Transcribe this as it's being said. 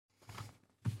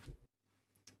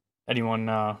Anyone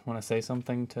want to say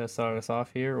something to start us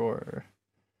off here, or?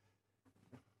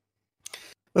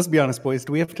 Let's be honest, boys.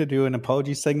 Do we have to do an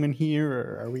apology segment here,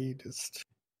 or are we just?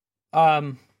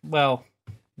 Well,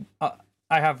 I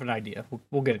have an idea.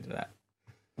 We'll get into that.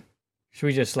 Should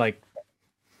we just roll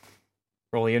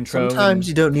the intro? Sometimes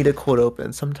you don't need a quote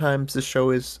open. Sometimes the show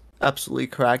is absolutely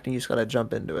correct, and you just gotta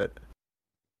jump into it.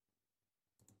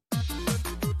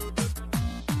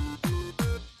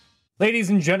 Ladies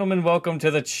and gentlemen, welcome to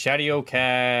the Chatio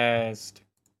Cast.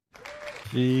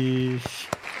 Sheesh.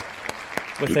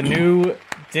 With a new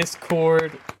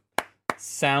Discord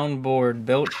soundboard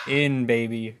built in,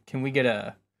 baby. Can we get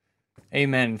a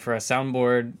amen for a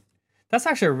soundboard? That's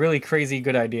actually a really crazy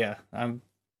good idea. I'm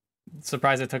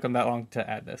surprised it took them that long to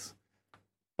add this,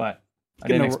 but I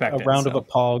didn't expect it. A round of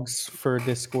applause for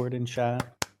Discord and chat.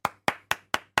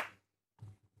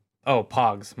 Oh,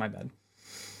 Pogs, my bad.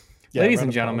 Yeah, ladies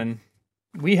and gentlemen,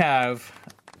 we have...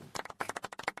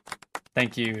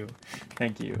 Thank you.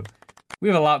 We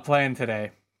have a lot planned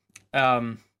today.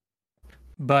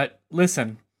 But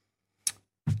listen,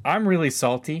 I'm really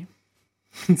salty.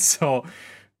 So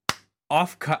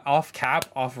off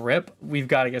rip, we've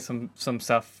got to get some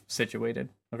stuff situated.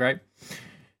 Okay?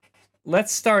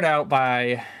 Let's start out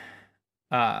by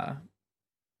let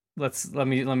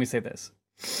me say this.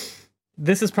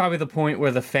 This is probably the point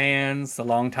where the fans, the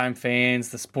longtime fans,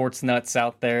 the sports nuts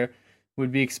out there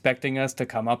would be expecting us to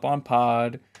come up on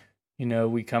pod. You know,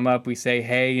 we come up, we say,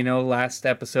 hey, last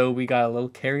episode we got a little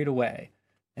carried away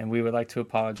and we would like to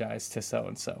apologize to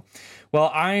so-and-so.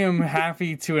 Well, I am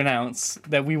happy to announce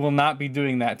that we will not be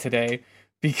doing that today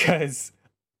because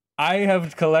I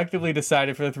have collectively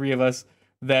decided for the three of us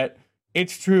that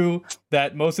it's true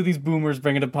that most of these boomers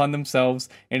bring it upon themselves,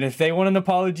 and if they want an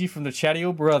apology from the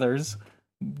Chatio brothers,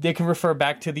 they can refer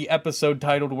back to the episode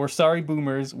titled "We're Sorry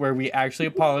Boomers," where we actually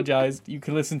apologized. You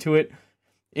can listen to it.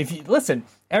 If you listen,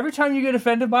 every time you get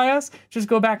offended by us, just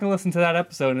go back and listen to that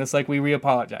episode, and it's like we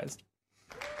re-apologized.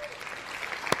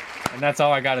 And that's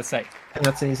all I gotta say. And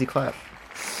that's an easy clap.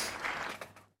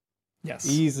 Yes.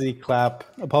 Easy clap.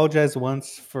 Apologize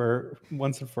once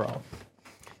and for all.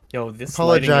 Yo, this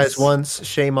apologize once,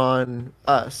 shame on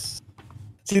us.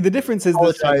 See, the difference is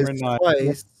this time we're not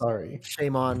twice, sorry.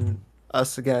 Shame on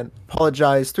us again.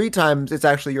 Apologize 3 times, it's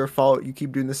actually your fault. You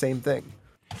keep doing the same thing.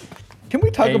 Can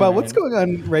we talk about what's going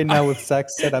on right now with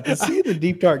Zach's setup? Is he in the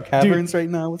deep dark caverns right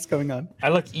now? What's going on? I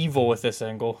look evil with this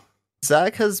angle.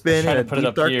 Zach has been in a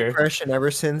deep dark here. depression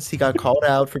ever since he got called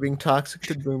out for being toxic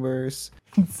to boomers.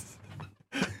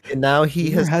 And now he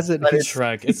has it.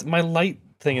 Shrek. It's my light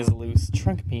thing is loose.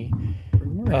 Trunk me.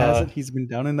 Rumor has it he's been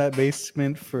down in that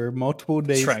basement for multiple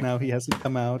days Shrek. now. He hasn't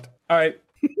come out. All right,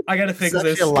 I gotta fix this.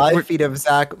 This. It's actually a live feed of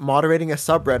Zach moderating a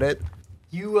subreddit.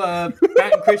 You,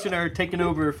 Pat and Christian are taking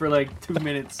over for 2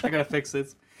 minutes. I gotta fix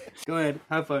this. Go ahead,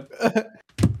 have fun.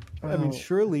 I mean,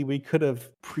 surely we could have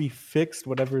prefixed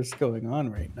whatever's going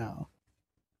on right now.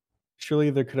 Surely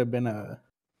there could have been a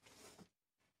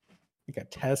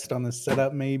test on the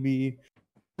setup, maybe.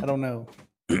 I don't know.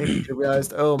 Maybe you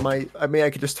realized, I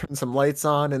could just turn some lights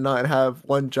on and not have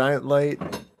one giant light.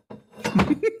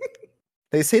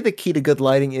 They say the key to good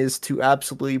lighting is to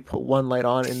absolutely put one light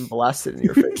on and blast it in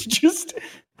your face.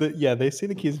 They say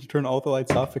the key is to turn all the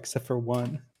lights off except for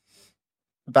one.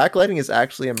 Backlighting is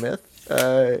actually a myth.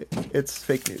 It's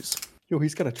fake news. Yo,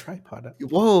 he's got a tripod up.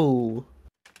 Whoa.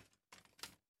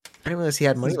 I didn't realize he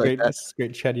had money like that. This is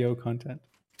great Chatio content.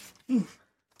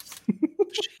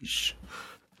 Sheesh.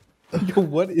 Yo,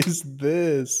 what is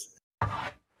this?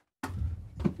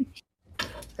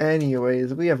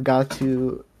 Anyways, we have got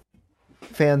to...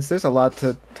 Fans, there's a lot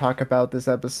to talk about this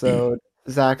episode.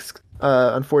 Zach's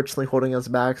unfortunately holding us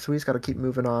back, so we just got to keep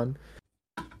moving on.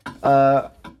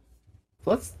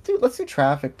 Let's do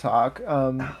traffic talk.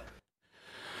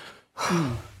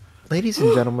 Ladies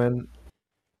and gentlemen,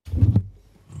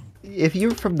 if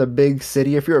you're from the big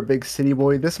city, if you're a big city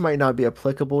boy, this might not be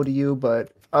applicable to you,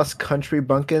 but us country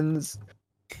bunkins,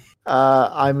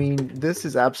 this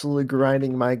is absolutely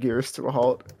grinding my gears to a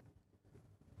halt.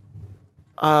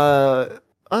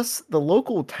 The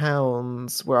local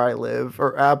towns where I live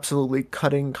are absolutely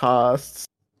cutting costs.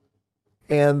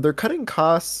 And they're cutting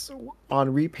costs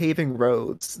on repaving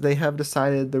roads. They have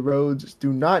decided the roads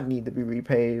do not need to be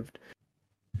repaved.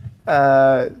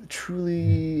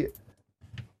 Truly,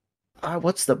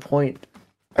 what's the point?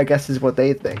 I guess is what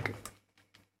they think.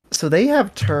 So they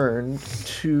have turned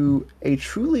to a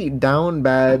truly down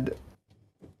bad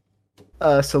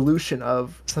solution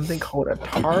of something called a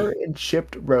tar and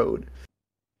chipped road.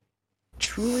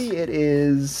 Truly, it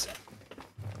is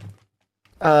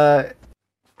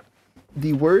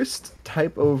the worst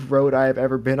type of road I have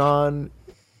ever been on.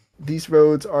 These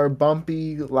roads are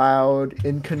bumpy, loud,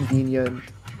 inconvenient,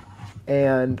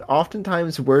 and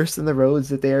oftentimes worse than the roads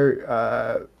that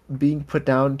they're being put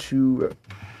down to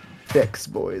fix,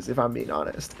 boys, if I'm being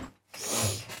honest.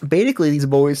 Basically, these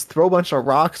boys throw a bunch of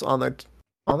rocks on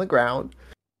the ground,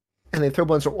 and they throw a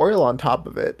bunch of oil on top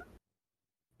of it,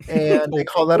 and they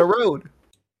call that a road.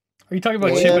 Are you talking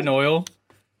about chip and oil?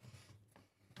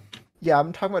 Yeah,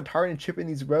 I'm talking about tarring and chipping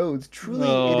these roads. Truly,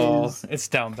 it is. It's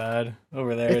down bad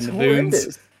over there It's in the boons,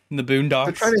 horrendous. in the boondocks.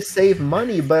 They're trying to save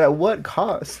money, but at what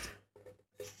cost?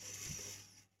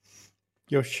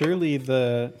 Yo, surely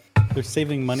they're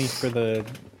saving money for the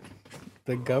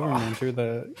government or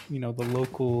the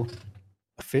local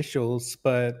officials,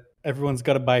 but everyone's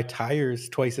got to buy tires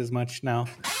twice as much now.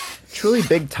 Truly,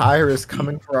 Big Tire is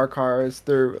coming for our cars.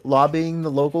 They're lobbying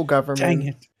the local government. Dang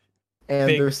it. And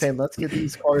they're saying, let's get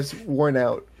these cars worn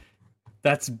out.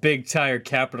 That's Big Tire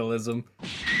capitalism.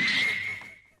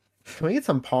 Can we get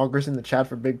some poggers in the chat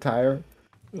for Big Tire?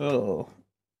 Oh.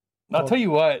 I'll tell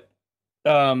you what.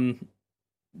 One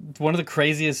of the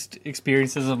craziest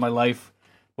experiences of my life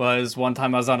was one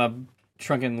time I was on a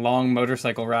drunken long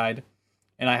motorcycle ride,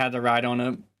 and I had to ride on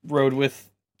a road with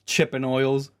chip and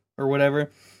oils or whatever.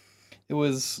 It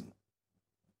was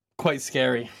quite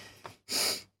scary.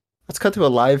 Let's cut to a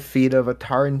live feed of a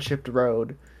tar and chipped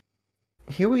road.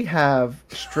 Here we have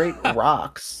straight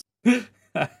rocks.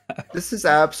 This is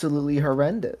absolutely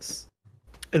horrendous.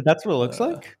 That's what it looks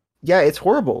like? Yeah, it's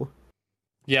horrible.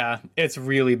 Yeah, it's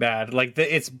really bad. Like,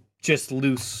 it's just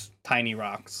loose, tiny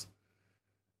rocks.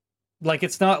 Like,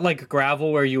 it's not like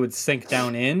gravel where you would sink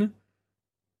down in,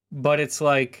 but it's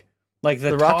like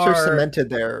the rocks tar, are cemented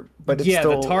there, but it's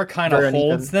still the tar kind of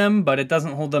holds them, but it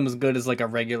doesn't hold them as good as like a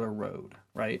regular road,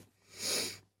 right?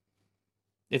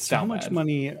 It's so down how much bad.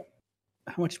 money?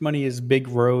 How much money is Big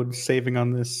Road saving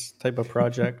on this type of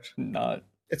project? Not.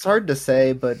 It's hard to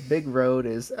say, but Big Road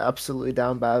is absolutely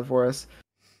down bad for us.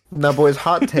 Now, boys,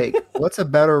 hot take. What's a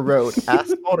better road,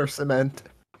 asphalt or cement?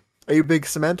 Are you big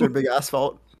cement or big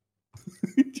asphalt?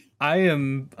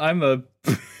 I'm a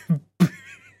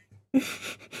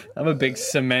I'm a big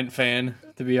cement fan,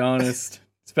 to be honest.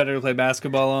 It's better to play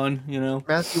basketball on, you know.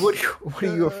 Matthew, what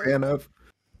are you a fan of?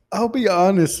 I'll be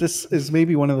honest. This is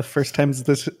maybe one of the first times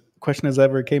this question has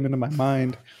ever came into my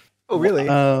mind. Oh, really?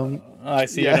 I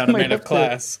see you're not a man of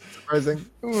class. Surprising.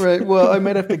 Right. Well, I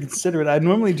might have to consider it. I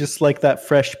normally just like that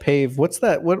fresh pave. What's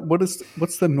that?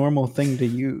 What's the normal thing to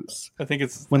use? I think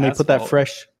it's when asphalt. they put that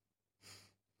fresh.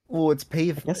 Well, it's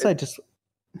paved. I guess I just.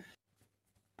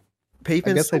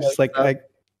 Pavement. I guess I just like.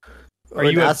 Are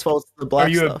you asphalt's the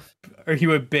black stuff? Are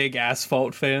you a big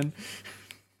asphalt fan?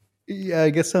 Yeah, I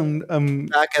guess I'm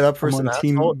back it up for some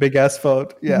team asphalt. Big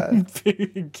Asphalt. Yeah.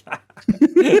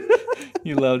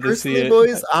 You love to see it.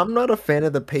 Boys, I'm not a fan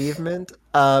of the pavement.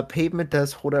 Pavement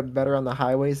does hold up better on the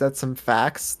highways. That's some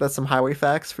facts. That's some highway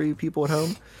facts for you people at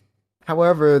home.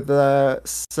 However, the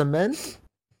cement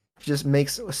just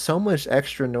makes so much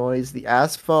extra noise. The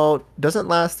asphalt doesn't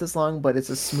last as long, but it's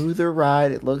a smoother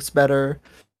ride. It looks better.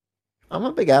 I'm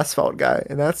a big asphalt guy,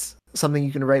 and that's something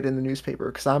you can write in the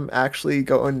newspaper because I'm actually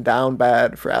going down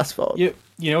bad for asphalt. You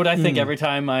know what I think every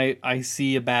time I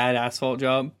see a bad asphalt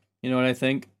job? You know what I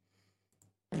think?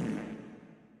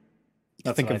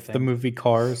 I think of the movie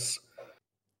Cars.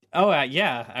 Oh,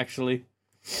 yeah, actually.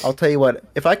 I'll tell you what.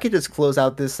 If I could just close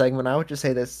out this segment, I would just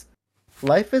say this.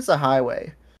 Life is a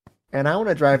highway, and I want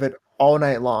to drive it all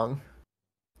night long,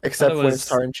 except when it's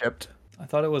tar and chipped. I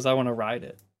thought it was I want to ride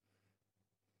it.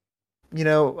 You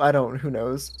know, I don't. Who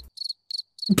knows?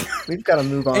 We've got to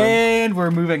move on. And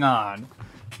we're moving on.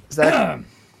 Zach,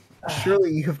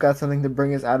 surely you've got something to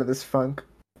bring us out of this funk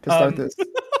to start this.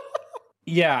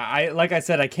 Yeah, like I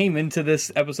said, I came into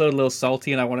this episode a little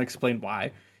salty, and I want to explain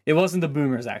why. It wasn't the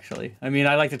boomers, actually. I mean,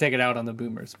 I like to take it out on the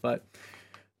boomers, but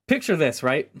picture this,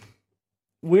 right?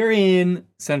 We're in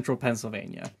central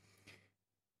Pennsylvania.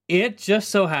 It just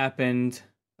so happened.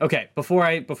 Okay, before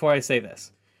I say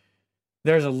this,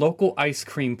 there's a local ice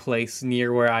cream place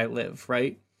near where I live,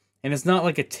 right? And it's not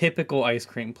like a typical ice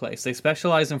cream place. They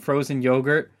specialize in frozen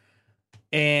yogurt,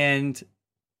 and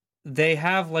they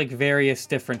have like various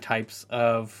different types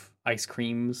of ice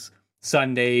creams,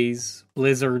 sundaes,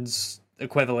 blizzards,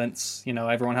 equivalents. You know,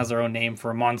 everyone has their own name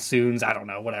for monsoons. I don't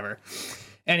know, whatever.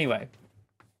 Anyway,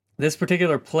 this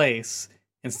particular place,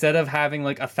 instead of having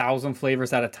like 1,000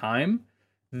 flavors at a time,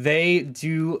 they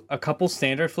do a couple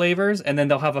standard flavors, and then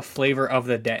they'll have a flavor of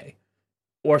the day,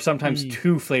 or sometimes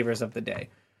 2 flavors of the day.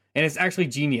 And it's actually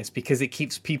genius because it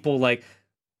keeps people like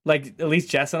Like, at least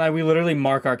Jess and I, we literally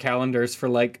mark our calendars for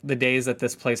like the days that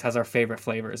this place has our favorite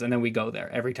flavors, and then we go there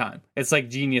every time. It's like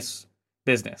genius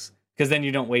business because then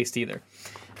you don't waste either.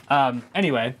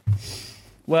 Anyway,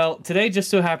 well, today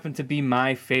just so happened to be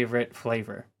my favorite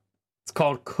flavor. It's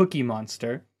called Cookie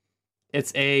Monster.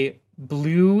 It's a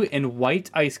blue and white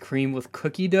ice cream with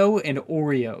cookie dough and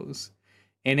Oreos,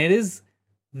 and it is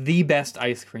the best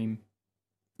ice cream.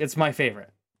 It's my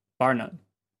favorite, bar none.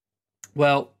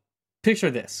 Well,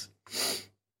 picture this.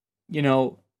 You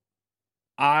know,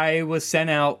 I was sent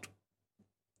out.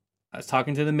 I was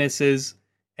talking to the missus.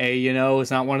 Hey, you know,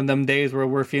 it's not one of them days where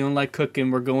we're feeling like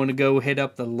cooking. We're going to go hit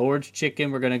up the Lord's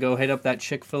Chicken. We're going to go hit up that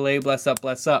Chick-fil-A. Bless up,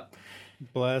 bless up.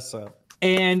 Bless up.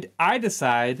 And I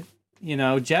decide, you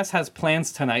know, Jess has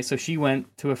plans tonight, so she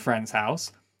went to a friend's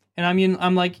house. And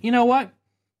I'm like, you know what?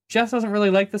 Jess doesn't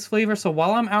really like this flavor, so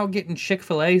while I'm out getting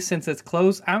Chick-fil-A, since it's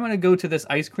closed, I'm going to go to this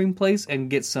ice cream place and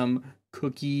get some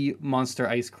Cookie Monster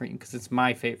ice cream, because it's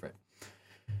my favorite.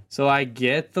 So I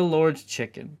get the Lord's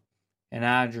Chicken, and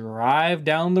I drive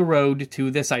down the road to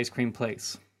this ice cream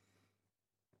place.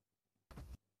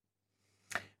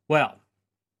 Well,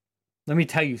 let me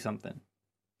tell you something.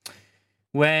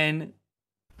 When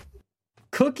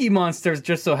Cookie Monsters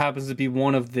just so happens to be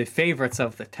one of the favorites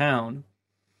of the town,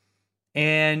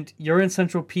 and you're in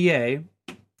Central PA,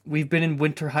 we've been in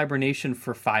winter hibernation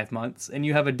for 5 months, and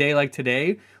you have a day like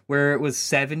today where it was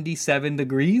 77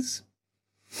 degrees.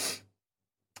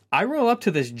 I roll up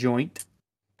to this joint.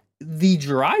 The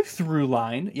drive-through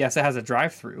line, yes, it has a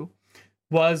drive-through,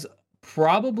 was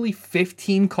probably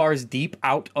 15 cars deep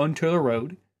out onto the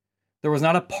road. There was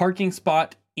not a parking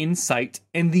spot in sight.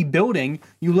 In the building,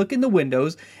 you look in the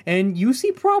windows, and you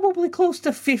see probably close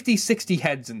to 50, 60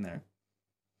 heads in there.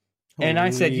 And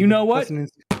I said, you know what?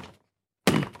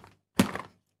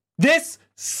 This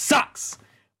sucks.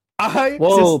 I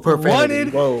just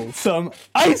wanted some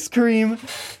ice cream.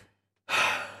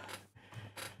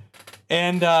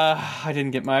 And I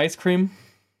didn't get my ice cream.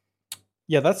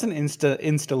 Yeah, that's an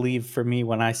insta leave for me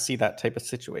when I see that type of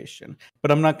situation. But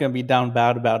I'm not going to be down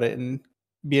bad about it and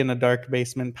be in a dark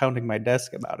basement pounding my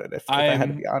desk about it, if I had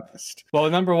to be honest. Well,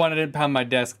 number one, I didn't pound my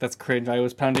desk. That's cringe. I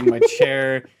was pounding my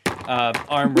chair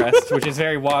armrest, which is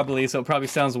very wobbly, so it probably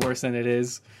sounds worse than it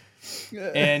is.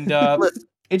 And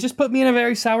it just put me in a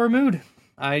very sour mood.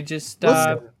 I just...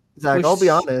 Zach, I'll be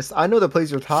honest. I know the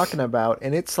place you're talking about,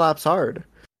 and it slaps hard.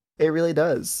 It really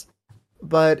does.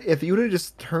 But if you would have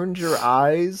just turned your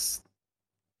eyes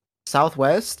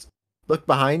southwest, looked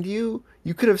behind you,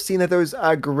 you could have seen that there was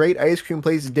a great ice cream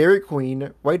place, Dairy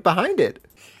Queen, right behind it.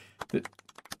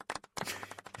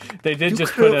 They did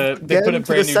just put a brand new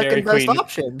Dairy Queen.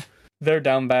 Option. They're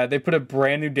down bad. They put a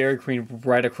brand new Dairy Queen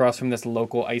right across from this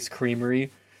local ice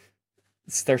creamery.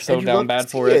 They're so down bad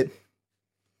for it.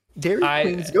 Dairy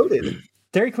Queen's goated.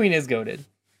 Dairy Queen is goated.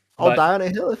 I'll die on a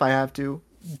hill if I have to.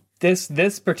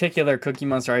 This particular Cookie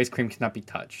Monster ice cream cannot be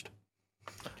touched.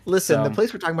 Listen, the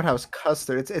place we're talking about has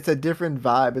custard. It's a different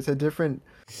vibe. It's a different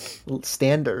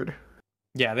standard.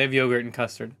 Yeah, they have yogurt and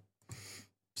custard.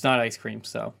 It's not ice cream,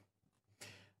 so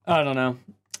I don't know.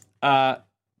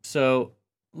 So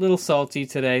a little salty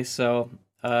today, so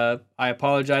I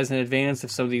apologize in advance if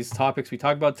some of these topics we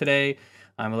talk about today,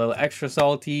 I'm a little extra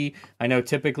salty. I know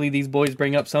typically these boys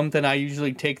bring up something. I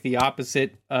usually take the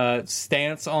opposite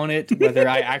stance on it, whether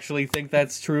I actually think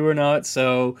that's true or not.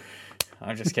 So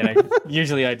I'm just kidding.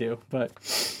 Usually I do, but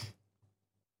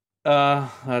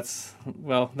that's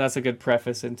a good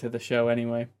preface into the show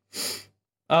anyway.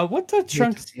 What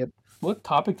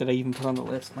topic did I even put on the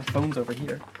list? My phone's over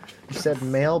here. You said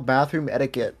male bathroom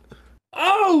etiquette.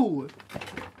 Oh!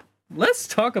 Let's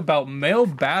talk about male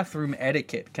bathroom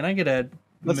etiquette. Can I get a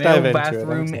male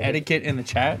bathroom etiquette in the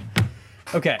chat?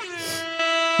 Okay.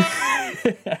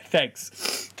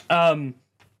 Thanks.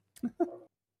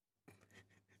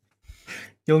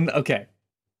 Okay.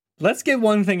 Let's get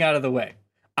one thing out of the way.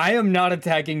 I am not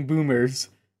attacking boomers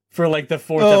for like the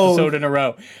fourth episode in a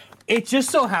row. It just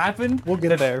so happened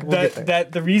that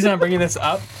the reason I'm bringing this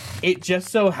up, it just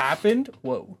so happened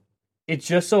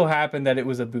that it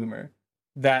was a boomer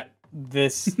that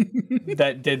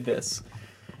did this.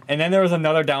 And then there was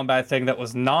another down bad thing that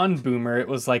was non-boomer. It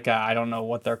was like I don't know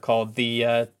what they're called.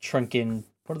 The Trunkin...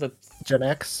 What are the... Gen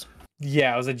X?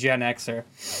 Yeah, it was a Gen Xer.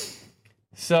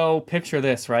 So, picture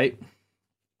this, right?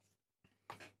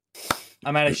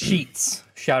 I'm at a Sheetz.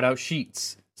 Shout out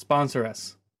Sheetz. Sponsor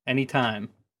us. Anytime.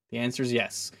 The answer is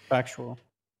yes. Factual.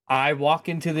 I walk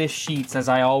into this Sheetz as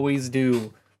I always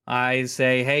do. I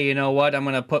say, hey, you know what? I'm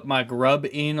going to put my grub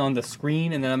in on the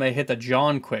screen and then I'm going to hit the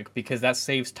John quick because that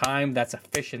saves time. That's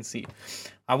efficiency.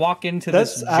 I walk into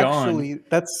this John.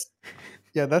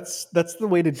 Yeah, that's the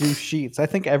way to do sheets. I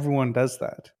think everyone does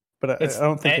that, but I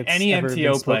don't think it's any ever MTO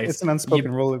been spoken. place. It's an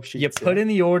unspoken rule of You sheets. put in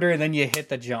the order and then you hit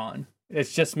the John. It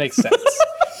just makes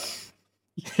sense.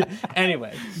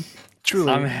 Anyway,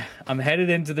 Truly. I'm headed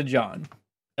into the John,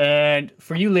 and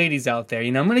for you ladies out there,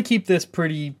 I'm gonna keep this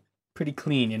pretty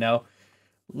clean.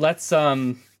 Let's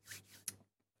Unlike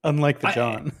the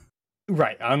John.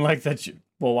 right, unlike that.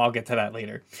 Well, I'll get to that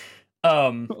later.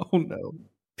 Um, Oh no.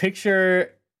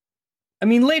 Picture. I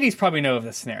mean, ladies probably know of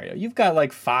this scenario. You've got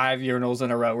like 5 urinals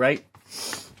in a row, right?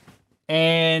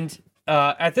 And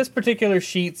at this particular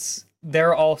sheets,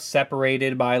 they're all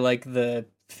separated by like the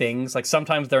things. Like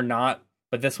sometimes they're not,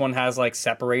 but this one has like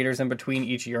separators in between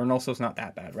each urinal, so it's not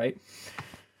that bad, right?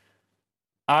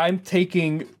 I'm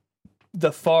taking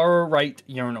the far right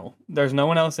urinal. There's no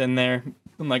one else in there.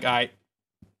 I'm like, all right,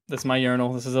 this is my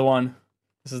urinal. This is the one.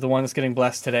 This is the one that's getting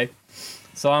blessed today.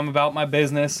 So I'm about my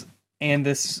business, and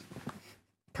this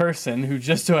person who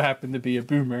just so happened to be a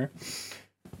boomer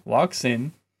walks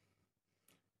in.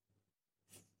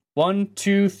 1,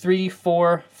 2, 3,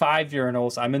 4, 5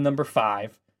 urinals. I'm in number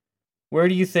 5. Where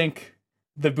do you think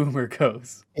the boomer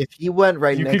goes? If he went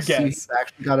right You next could to you, guess. he's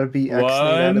actually got to be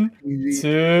excellent at 1, it.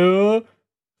 2,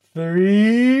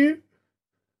 3,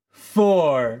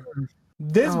 4.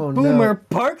 This Oh, boomer no.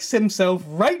 parks himself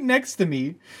right next to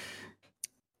me.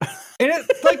 And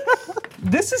it's like,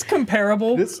 this is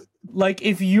comparable. Like,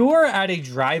 if you're at a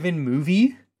drive-in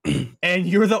movie and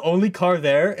you're the only car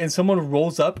there and someone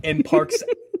rolls up and parks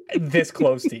this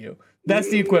close to you. That's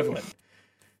the equivalent.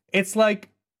 It's like,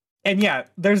 and yeah,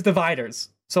 there's dividers.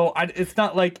 So it's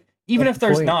not like, even That's if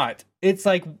there's the point. not, it's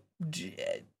like,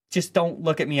 just don't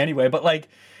look at me anyway. But like,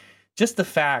 just the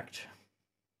fact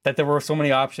that there were so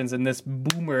many options and this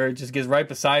boomer just gets right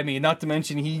beside me. Not to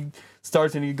mention he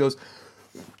starts and he goes,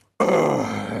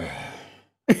 and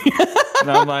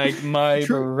I'm like, my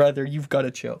brother, you've got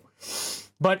to chill.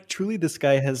 But Truly, this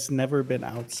guy has never been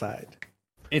outside.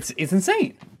 it's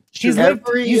insane. True. He's lived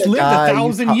Every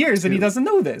 1,000 guy you years and he talk to- doesn't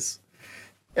know this.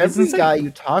 Every insane. guy you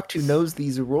talk to knows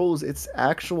these rules. It's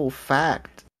actual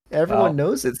fact. Everyone Well,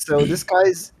 knows it. So this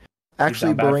guy's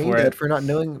actually down bad brain for dead it. for not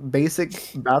knowing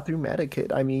basic bathroom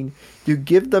etiquette. I mean, you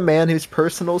give the man his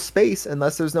personal space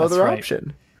unless there's no That's other right.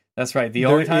 option. That's right. The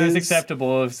There only time it's is-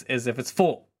 acceptable is if it's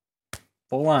full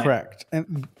line. Correct.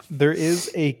 And there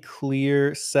is a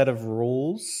clear set of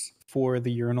rules for the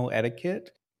urinal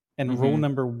etiquette. And rule Mhm.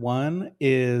 number 1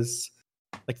 is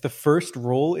like the first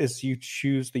rule is you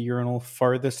choose the urinal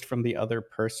farthest from the other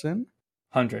person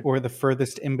 100. or the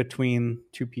furthest in between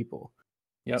 2 people.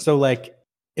 Yep. So like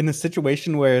in the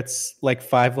situation where it's like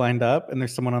 5 lined up and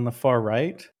there's someone on the far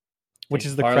right, which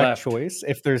is the Far correct left. choice.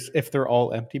 If they're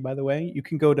all empty, by the way, you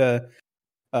can go to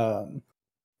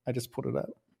I just pulled it up.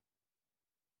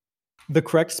 The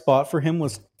correct spot for him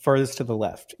was farthest to the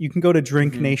left. You can go to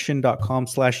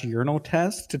drinknation.com/urinal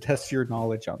test to test your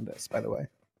knowledge on this, by the way.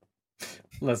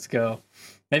 Let's go.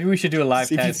 Maybe we should do a live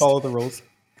See if you test. follow the rules.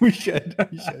 We should.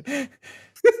 We should.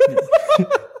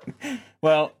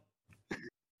 Well,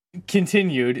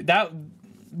 continued.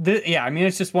 Yeah, I mean,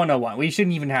 it's just 101. We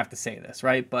shouldn't even have to say this,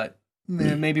 right? But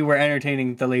maybe we're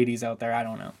entertaining the ladies out there. I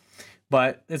don't know.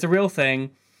 But it's a real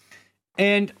thing.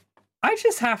 And I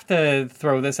just have to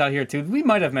throw this out here, too. We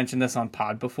might have mentioned this on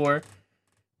pod before.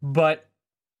 But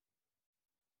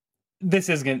this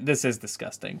is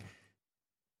disgusting.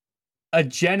 A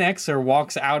Gen Xer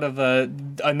walks out of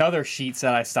another sheets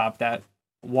that I stopped at.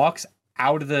 Walks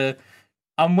out of the...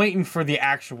 I'm waiting for the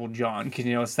actual John, because,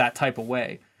 it's that type of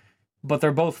way. But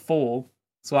they're both full.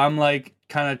 So I'm, like,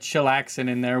 kind of chillaxing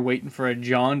in there, waiting for a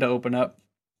John to open up.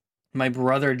 My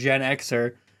brother, Gen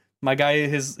Xer, my guy,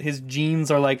 his jeans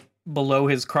are, like, below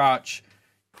his crotch.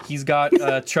 He's got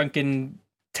a chunkin'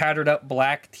 tattered up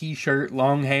black t-shirt,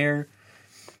 long hair.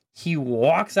 He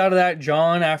walks out of that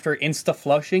John after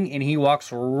insta-flushing, and he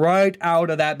walks right out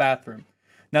of that bathroom.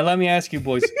 Now, let me ask you,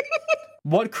 boys,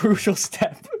 what crucial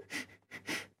step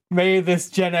may this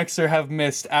Gen Xer have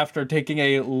missed after taking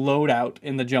a loadout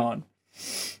in the John?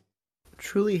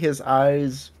 Truly, his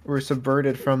eyes were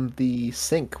subverted from the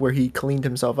sink where he cleaned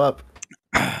himself up.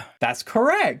 That's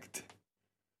correct.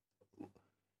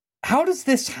 How does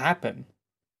this happen?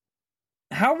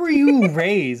 How were you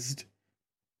raised?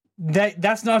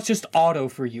 That's not just auto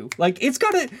for you. Like,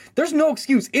 there's no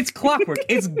excuse. It's clockwork.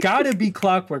 It's gotta be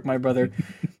clockwork, my brother.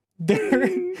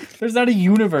 There's not a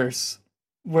universe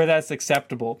where that's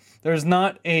acceptable. There's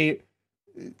not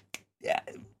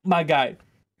my guy.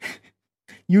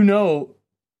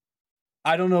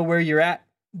 I don't know where you're at,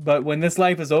 but when this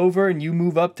life is over and you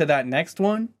move up to that next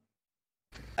one,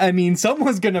 I mean,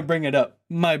 someone's gonna bring it up,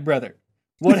 my brother.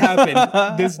 What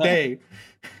happened this day?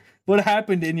 What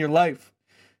happened in your life?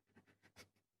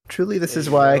 Truly, this is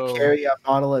Hey, why I yo. carry a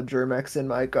bottle of Germex in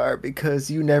my car, because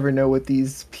you never know what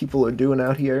these people are doing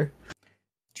out here.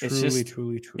 Truly, just-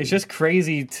 truly, truly. It's just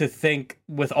crazy to think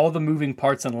with all the moving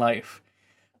parts in life,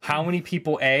 how many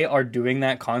people A are doing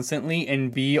that constantly,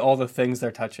 and B all the things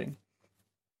they're touching.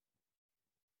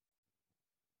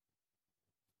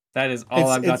 That is all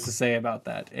I've got to say about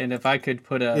that. And if I could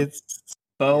put a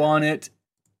bow on it,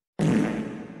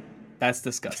 that's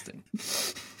disgusting.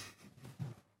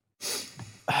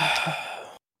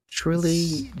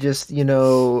 Truly, just,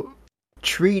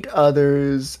 treat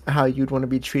others how you'd want to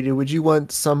be treated. Would you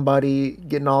want somebody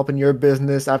getting all up in your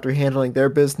business after handling their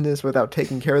business without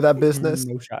taking care of that business?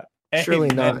 No shot. Surely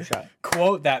Hey, man, not. Shot.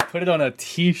 Quote that. Put it on a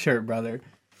t-shirt, brother.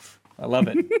 I love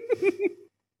it.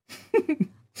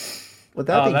 With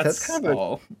that being said, that's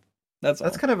all.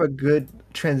 That's kind of a good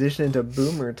transition into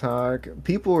boomer talk.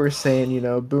 People were saying,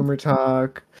 boomer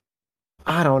talk.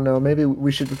 I don't know. Maybe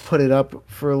we should put it up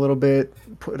for a little bit,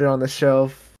 put it on the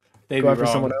shelf, They'd go be after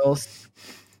wrong. someone else.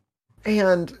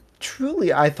 And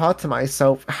truly, I thought to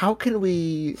myself, how can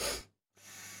we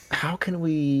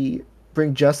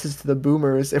bring justice to the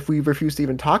boomers if we refuse to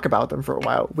even talk about them for a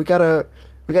while? We gotta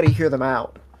hear them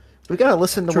out. We gotta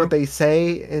listen to True. what they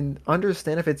say and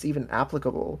understand if it's even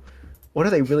applicable. What are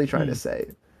they really trying to say?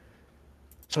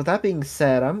 So with that being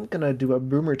said, I'm gonna do a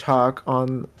boomer talk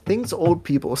on things old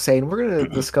people say, and we're gonna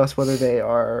discuss whether they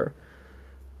are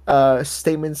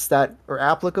statements that are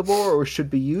applicable or should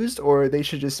be used, or they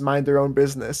should just mind their own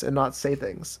business and not say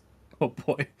things. Oh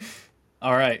boy.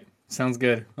 All right. Sounds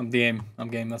good. I'm game.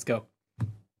 Let's go.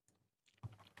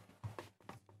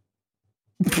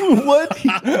 What?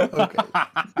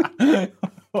 Okay.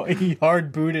 He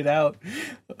hard booted out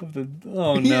of the.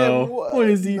 Oh no! What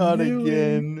is he Not doing?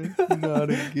 again. Not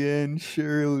again.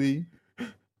 Surely.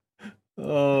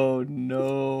 Oh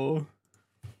no!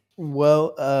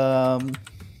 Well,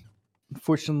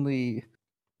 unfortunately,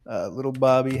 little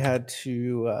Bobby had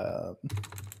to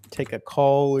take a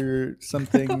call or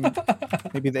something.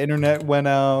 Maybe the internet went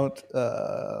out.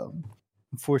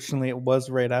 Unfortunately, it was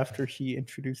right after he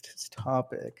introduced his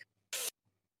topic.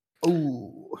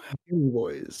 Oh,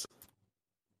 Boys,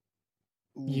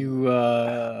 You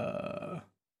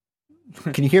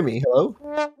can you hear me? Hello,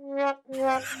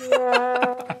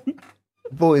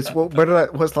 boys. What's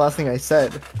the last thing I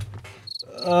said?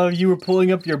 you were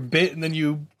pulling up your bit and then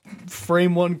you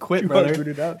frame one quit, you brother.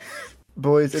 booted out.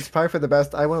 Boys, it's probably for the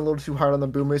best. I went a little too hard on the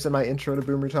boomers in my intro to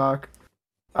Boomer Talk.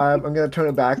 I'm gonna turn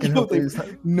it back and hopefully.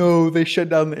 They shut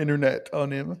down the internet on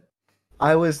him.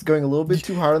 I was going a little bit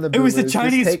too hard on the It boomers. was a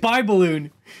Chinese spy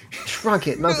balloon. Shrunk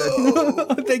it. No,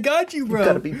 They got you, bro. you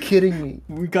gotta be kidding me.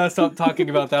 We gotta stop talking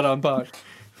about that on pod.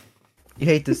 You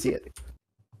hate to see it.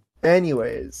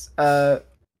 Anyways, so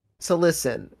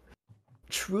listen.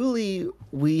 Truly,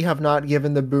 we have not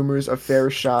given the boomers a fair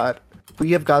shot.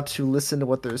 We have got to listen to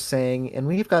what they're saying, and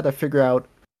we've got to figure out,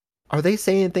 are they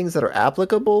saying things that are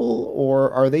applicable,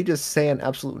 or are they just saying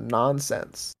absolute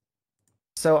nonsense?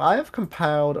 So I've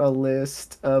compiled a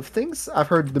list of things I've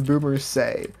heard the boomers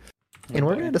say, and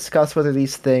we're going to discuss whether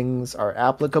these things are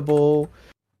applicable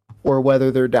or whether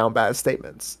they're down bad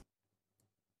statements.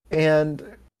 And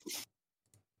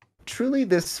truly,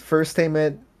 this first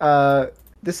statement,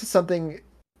 this is something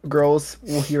girls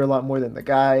will hear a lot more than the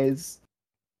guys.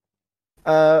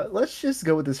 Let's just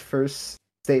go with this first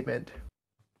statement.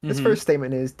 This first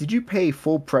statement is, did you pay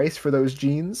full price for those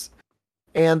jeans?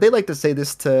 And they like to say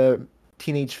this to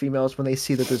teenage females when they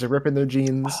see that there's a rip in their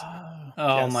jeans.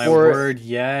 Oh Yes. my Or- word,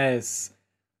 yes.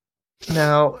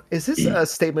 Now, is this a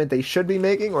statement they should be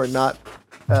making or not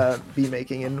be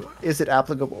making, and is it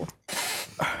applicable?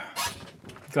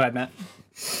 Go ahead, Matt.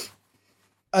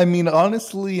 I mean,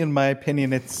 honestly, in my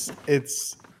opinion,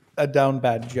 it's a down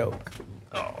bad joke.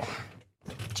 Oh,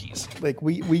 jeez. Like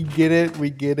we get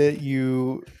it.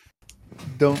 You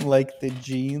don't like the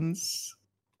jeans.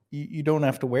 You don't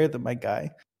have to wear them, my guy,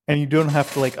 and you don't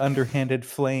have to like underhanded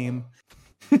flame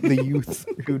the youth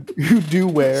who do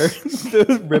wear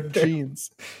those ripped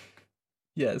jeans.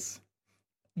 Yes.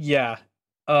 Yeah.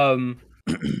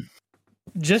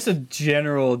 Just a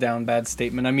general down bad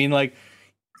statement. I mean, like,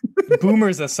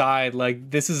 boomers aside, like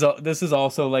this is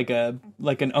also like an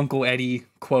Uncle Eddie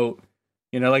quote.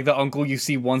 You know, like the uncle you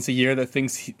see once a year that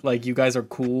thinks like you guys are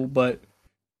cool, but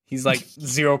he's like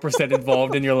 0%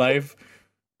 involved in your life.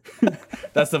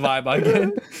 That's the vibe I get.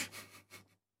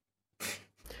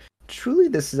 Truly,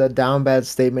 this is a down bad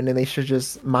statement, and they should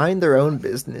just mind their own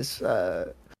business.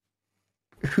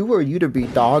 Who are you to be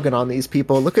dogging on these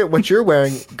people? Look at what you're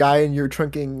wearing, guy, in your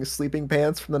trunking sleeping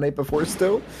pants from the night before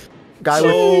still. Guy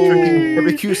with dripping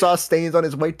barbecue sauce stains on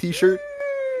his white t-shirt.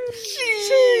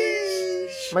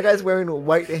 My guy's wearing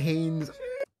white Hanes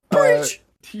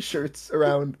t-shirts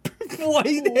around.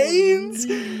 White Hanes?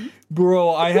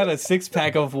 Bro, I have a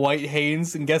 6-pack of White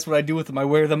Hanes, and guess what I do with them? I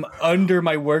wear them under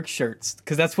my work shirts,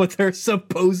 because that's what they're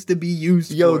supposed to be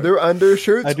used Yo, for. they're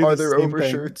undershirts or they're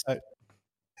overshirts?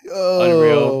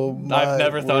 Unreal. I've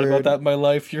never thought about that in my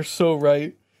life. You're so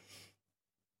right.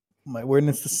 My word, and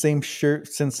it's the same shirt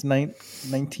since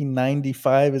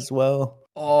 1995 as well.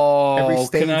 Oh, Every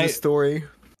stain's a story.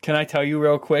 Can I tell you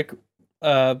real quick?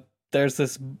 There's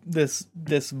this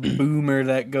boomer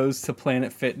that goes to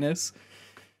Planet Fitness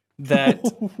that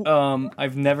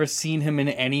I've never seen him in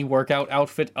any workout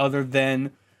outfit other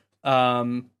than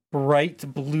bright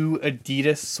blue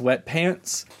Adidas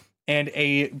sweatpants and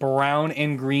a brown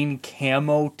and green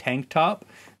camo tank top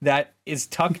that is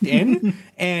tucked in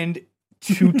and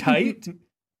too tight.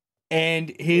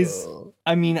 And his,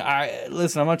 I mean,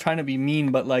 listen, I'm not trying to be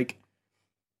mean, but like,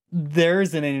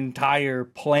 there's an entire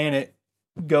planet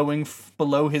going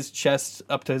below his chest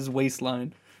up to his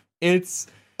waistline. It's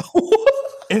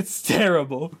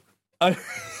terrible. Hey,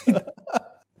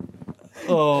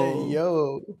 Oh,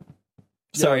 yo.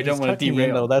 sorry, don't want to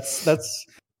derail. That's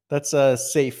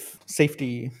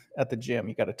safety at the gym.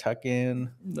 You got to tuck in.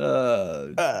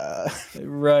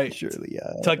 Right. Surely,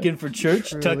 Tuck in for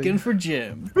church, tuck Surely. in for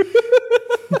gym.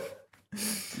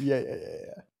 yeah.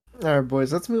 All right,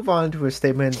 boys, let's move on to a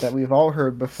statement that we've all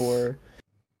heard before.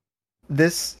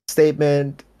 This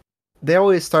statement, they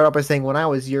always start out by saying, when I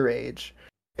was your age,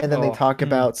 and then they talk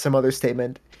about some other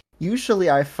statement.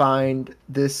 Usually I find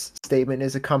this statement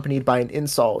is accompanied by an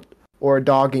insult or a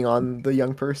dogging on the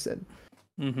young person.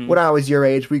 Mm-hmm. When I was your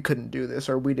age, we couldn't do this,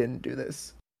 or we didn't do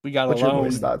this. We got What's your alone.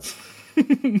 boys' thoughts?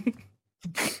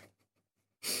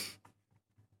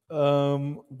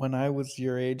 When I was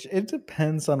your age, it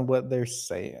depends on what they're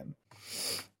saying.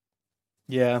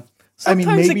 Yeah. I mean,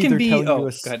 Sometimes maybe it can they're be. telling you Oh,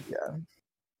 a go ahead.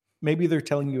 maybe they're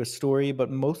telling you a story, but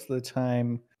most of the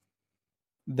time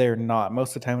they're not.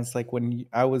 Most of the time it's like, when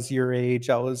I was your age,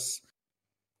 I was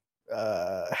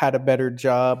had a better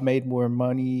job, made more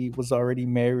money, was already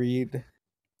married.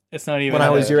 It's not even When I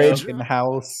was your age. In the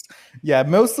house. Yeah,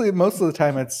 most of the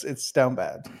time it's down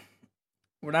bad.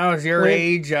 When I was your Well-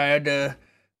 age, I had to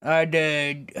hike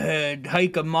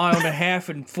 1.5 miles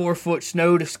in 4-foot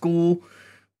snow to school,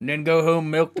 and then go home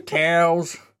and milk the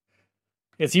cows.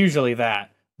 It's usually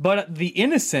that. But the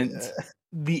innocent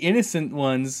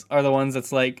ones are the ones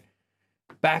that's like,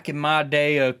 back in my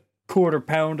day, a quarter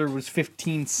pounder was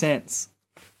 15 cents.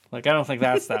 Like, I don't think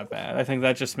that's that bad. I think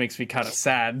that just makes me kind of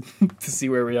sad to see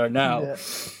where we are now. Yeah.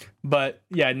 But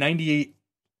yeah, 98%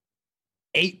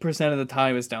 of the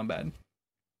time it's down bad.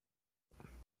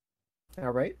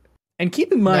 All right. And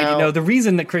keep in mind, Now- the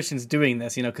reason that Christian's doing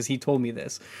this, because he told me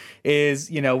this, is,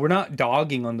 we're not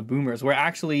dogging on the boomers. We're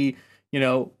actually,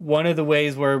 one of the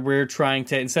ways where we're trying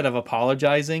to, instead of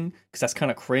apologizing, because that's kind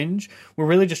of cringe, we're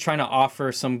really just trying to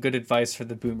offer some good advice for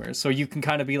the boomers. So you can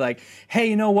kind of be like, hey,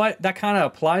 you know what? That kind of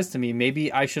applies to me.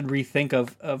 Maybe I should rethink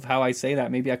of how I say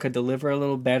that. Maybe I could deliver a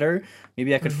little better.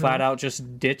 Maybe I could flat out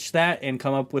just ditch that and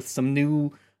come up with some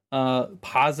new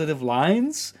positive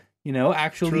lines,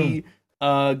 actually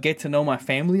get to know my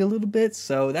family a little bit.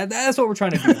 So that's what we're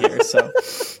trying to do here. So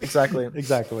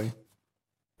Exactly.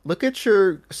 Look at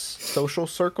your social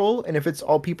circle, and if it's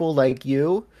all people like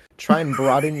you, try and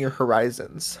broaden your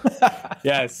horizons.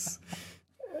 yes.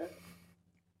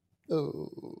 Oh.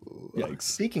 Yikes.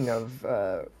 Speaking of,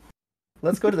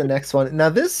 let's go to the next one. Now,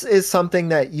 this is something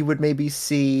that you would maybe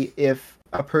see if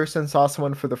a person saw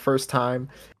someone for the first time.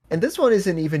 And this one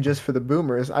isn't even just for the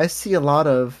boomers. I see a lot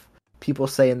of people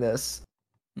saying this.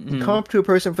 You come up to a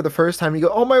person for the first time, and you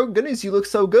go, "Oh my goodness, you look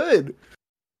so good."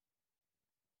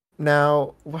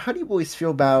 Now, how do you boys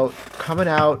feel about coming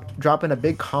out, dropping a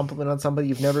big compliment on somebody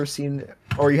you've never seen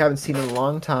or you haven't seen in a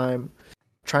long time,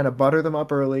 trying to butter them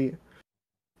up early?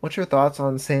 What's your thoughts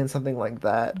on saying something like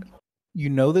that? You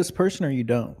know this person or you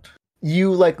don't?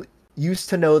 You used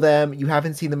to know them, you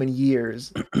haven't seen them in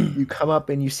years. You come up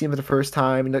and you see them for the first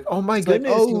time, and you're like, "Oh my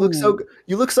goodness, like, you look so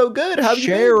you look so good. How have you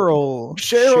been?"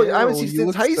 Cheryl, I haven't seen you since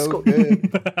look high so school.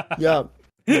 good. Yeah.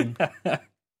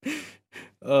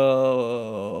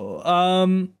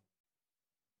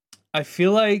 I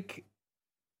feel like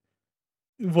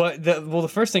the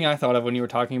first thing I thought of when you were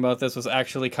talking about this was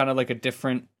actually kind of like a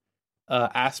different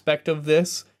aspect of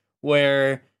this,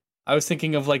 where I was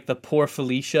thinking of like the poor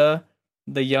Felicia,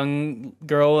 the young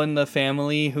girl in the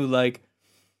family who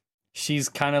she's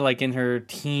kind of like in her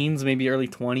teens, maybe early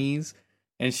 20s,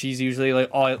 and she's usually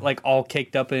all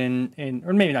caked up in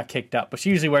or maybe not caked up, but she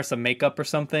usually wears some makeup or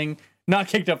something, Not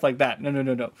kicked up like that.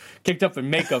 No. Kicked up in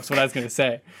makeup's what I was gonna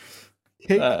say.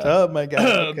 Kicked up, my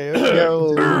God. Okay.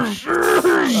 Yo,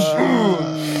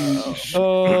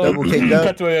 double kicked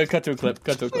up. Cut to a clip.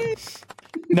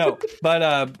 No,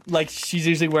 but like she's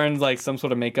usually wearing like some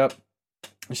sort of makeup.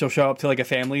 She'll show up to like a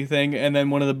family thing, and then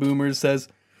one of the boomers says,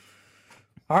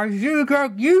 "Are you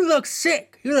girl? You look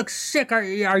sick. You look sick. Are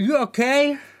you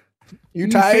okay? You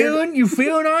tired? You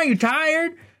feeling all right? You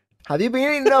tired? Have you been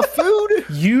eating enough food?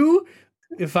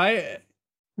 If I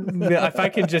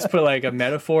could just put like a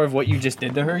metaphor of what you just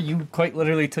did to her, you quite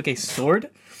literally took a sword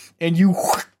and you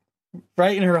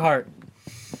right in her heart.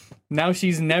 Now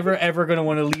she's never ever going to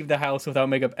want to leave the house without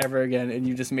makeup ever again, and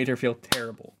you just made her feel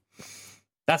terrible.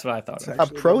 That's what I thought of. A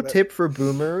pro tip for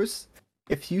boomers: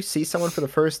 if you see someone for the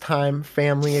first time,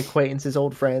 family, acquaintances,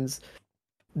 old friends,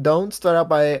 don't start out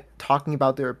by talking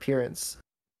about their appearance.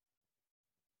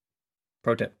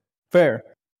 Pro tip. Fair.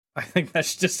 I think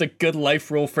that's just a good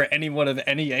life rule for anyone of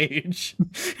any age.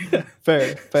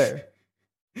 Fair.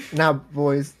 Now,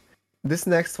 boys, this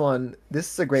next one,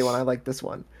 this is a great one. I like this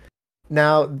one.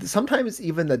 Now, sometimes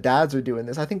even the dads are doing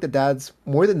this. I think the dads,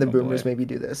 more than the boomers, maybe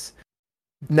do this.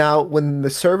 Now, when the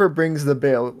server brings the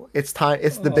bill, it's time.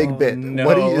 It's the big bit. No.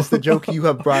 What is the joke you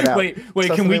have brought out? Wait, So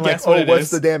can we something guess like, what it what's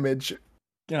is? the damage?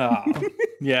 Oh,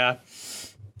 yeah.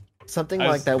 Something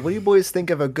like that. What do you boys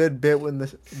think of a good bit when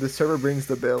the server brings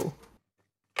the bill?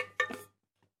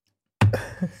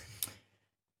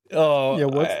 Oh, Yeah,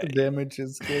 what's the damage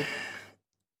is good.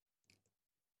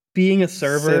 Being a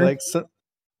server Say, like,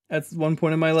 at one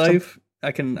point in my life,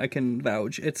 I can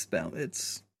vouch it's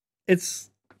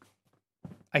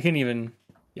I can't even.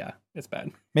 Yeah, it's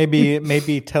bad.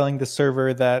 maybe telling the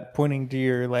server that, pointing to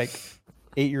your like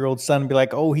 8-year-old son, be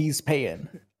like, "Oh, he's paying."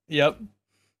 Yep.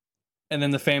 And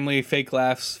then the family fake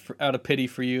laughs out of pity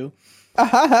for you.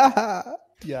 Yeah.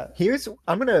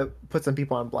 I'm gonna put some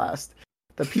people on blast.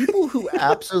 The people who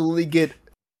absolutely get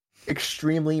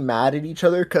extremely mad at each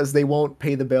other because they won't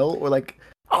pay the bill, or like,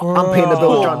 "Oh, I'm paying the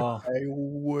bill, John." My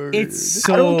word. It's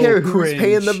so I don't care who's cringe.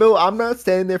 paying the bill. I'm not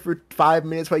standing there for 5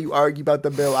 minutes while you argue about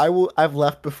the bill. I've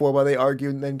left before while they argue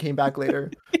and then came back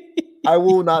later. I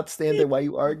will not stand there while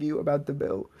you argue about the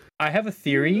bill. I have a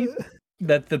theory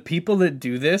that the people that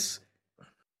do this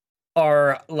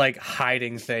are like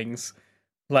hiding things.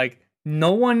 Like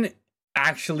no one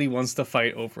actually wants to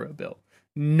fight over a bill.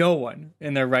 No one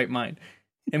in their right mind.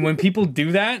 And when people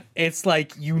do that, it's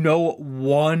like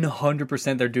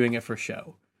 100% they're doing it for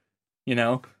show. You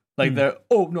know? Like they're,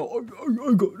 "Oh no,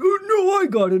 I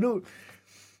got it. No.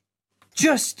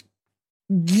 Just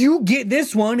you get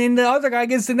this one and the other guy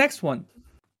gets the next one."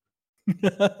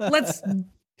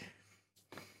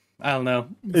 I don't know.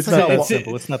 It's not that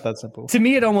simple. It's not that simple. To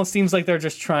me, it almost seems like they're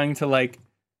just trying to like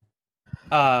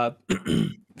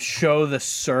show the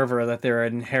server that they're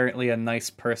inherently a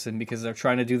nice person because they're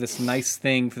trying to do this nice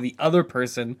thing for the other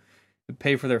person to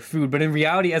pay for their food. But in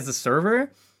reality, as the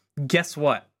server, guess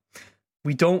what?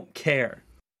 We don't care.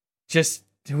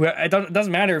 It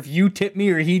doesn't matter if you tip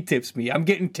me or he tips me. I'm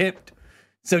getting tipped.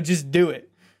 So just do it.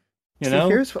 You know?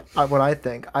 Here's what I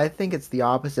think. I think it's the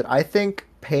opposite. I think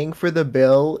paying for the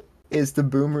bill is the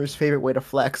boomer's favorite way to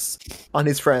flex on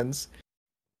his friends.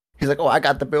 He's like, "Oh, I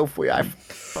got the bill for you. I'm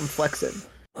flexing."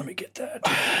 Let me get that.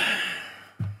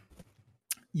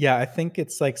 Yeah, I think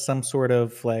it's like some sort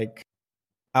of like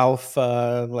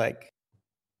alpha, like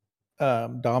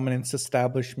dominance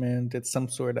establishment. It's some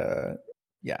sort of,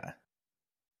 yeah.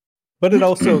 But it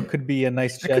also could be a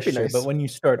nice gesture. nice. But when you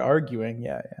start arguing,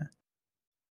 yeah.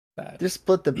 Bad. Just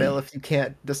split the bill if you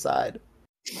can't decide.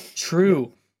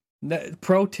 True.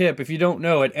 Pro tip, if you don't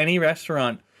know, at any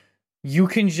restaurant, you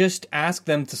can just ask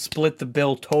them to split the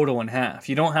bill total in half.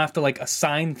 You don't have to like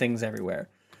assign things everywhere.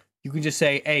 You can just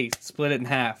say, "Hey, split it in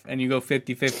half," and you go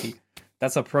 50-50.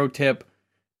 That's a pro tip.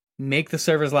 Make the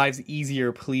servers' lives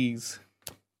easier, please.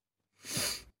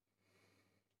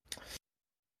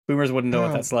 Boomers wouldn't know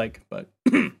what that's like, but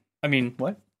I mean,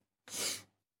 what?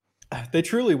 They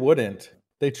truly wouldn't.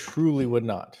 They truly would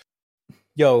not.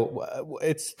 Yo,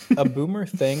 it's a boomer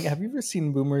thing. Have you ever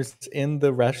seen boomers in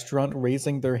the restaurant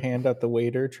raising their hand at the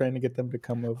waiter, trying to get them to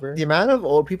come over? The amount of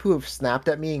old people who have snapped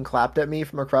at me and clapped at me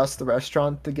from across the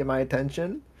restaurant to get my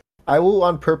attention, I will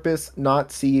on purpose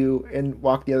not see you and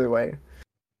walk the other way.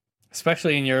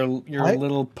 Especially in your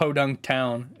little podunk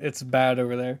town. It's bad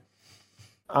over there.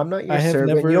 I'm not your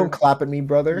servant. You don't clap at me,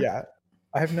 brother. Yeah.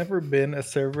 I've never been a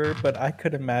server, but I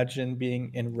could imagine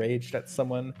being enraged at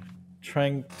someone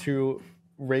trying to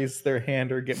raise their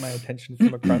hand or get my attention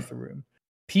from across the room.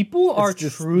 People are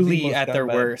truly at their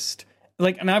worst.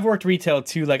 Like, and I've worked retail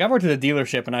too. Like, I've worked at a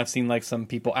dealership and I've seen like some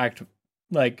people act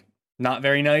like not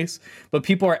very nice, but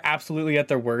people are absolutely at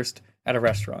their worst at a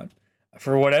restaurant.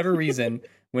 For whatever reason,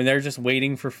 when they're just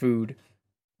waiting for food,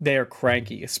 they are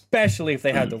cranky, especially if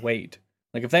they had to wait.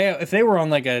 Like if they were on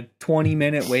like a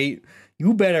 20-minute wait,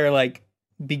 you better like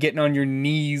be getting on your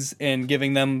knees and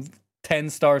giving them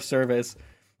 10-star service,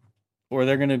 or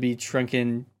they're gonna be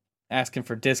shrinking, asking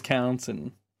for discounts,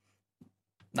 and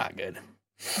not good.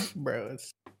 Bro,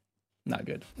 it's Not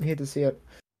good. I hate to see it.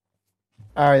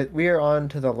 All right, we are on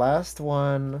to the last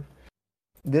one.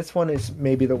 This one is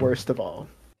maybe the worst of all.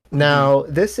 Now,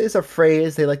 this is a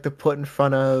phrase they like to put in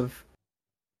front of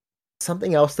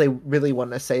something else they really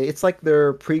want to say. It's like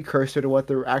their precursor to what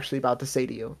they're actually about to say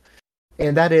to you.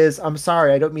 And that is, I'm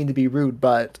sorry, I don't mean to be rude,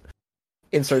 but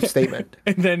insert statement.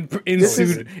 And then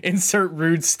insert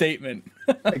rude statement.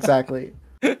 Exactly.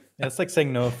 yeah, it's like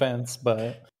saying no offense,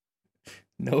 but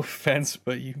No offense,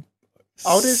 but you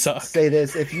I'll just suck. say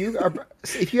this: if you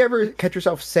ever catch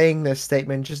yourself saying this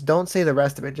statement, just don't say the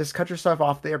rest of it. Just cut yourself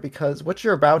off there, because what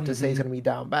you're about to say is going to be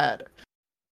down bad.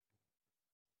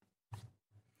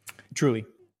 truly.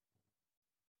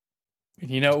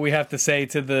 You know what we have to say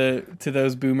to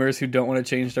those boomers who don't want to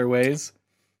change their ways?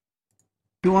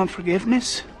 You want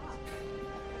forgiveness?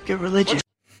 Get religious.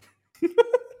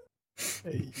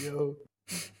 Hey, yo.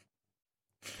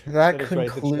 That That is right.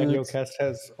 The concludes. Cast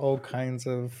has all kinds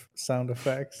of sound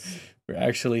effects. We're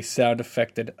actually sound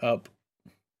effected up.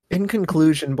 In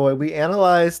conclusion, boy, we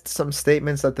analyzed some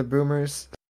statements that the boomers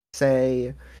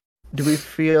say. Do we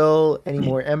feel any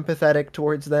more empathetic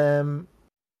towards them,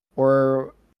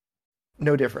 or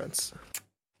no difference?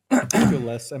 I feel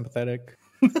less empathetic,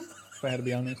 if I had to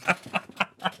be honest.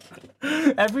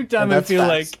 Every time And I that's feel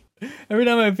facts.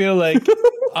 like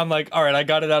I'm like, all right, I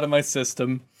got it out of my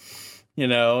system. You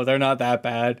know, they're not that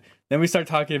bad. Then we start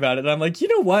talking about it, and I'm like, you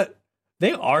know what?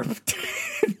 They are.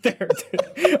 they're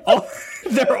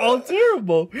all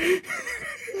terrible.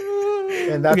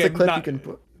 And that's Okay, a clip not- you can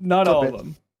put. Not Clip all it. of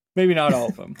them. Maybe not all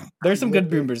of them. There's some good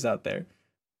boomers out there.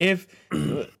 If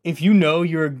you know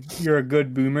you're a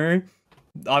good boomer,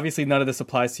 obviously none of this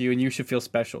applies to you, and you should feel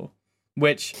special.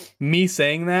 Which, me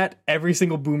saying that, every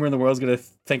single boomer in the world is going to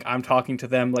think I'm talking to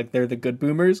them like they're the good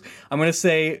boomers. I'm going to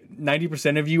say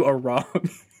 90% of you are wrong.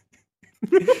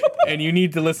 And you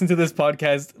need to listen to this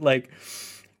podcast like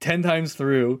 10 times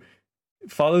through.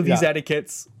 Follow these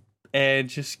etiquettes and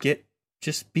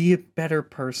just be a better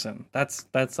person. That's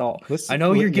all. I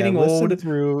know you're getting old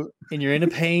through. and you're in a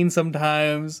pain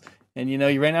sometimes, and you know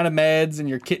you ran out of meds and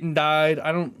your kitten died.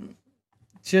 I don't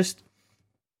just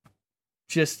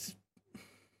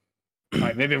all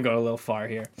right, maybe I'm going a little far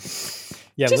here.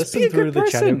 Yeah, Just be listen a through good the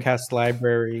person. Shadowcast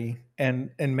library and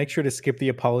make sure to skip the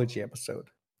apology episode.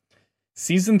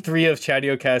 Season 3 of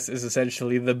Chadiocast is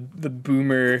essentially the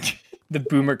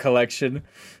boomer collection.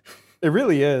 It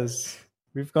really is.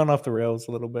 We've gone off the rails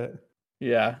a little bit.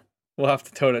 Yeah, we'll have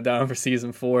to tone it down for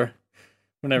season 4,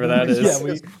 whenever that is.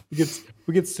 Yeah,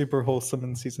 we get super wholesome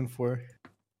in season 4.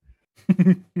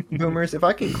 Boomers, if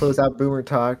I can close out boomer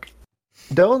talk,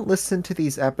 don't listen to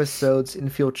these episodes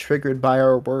and feel triggered by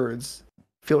our words.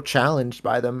 Feel challenged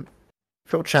by them.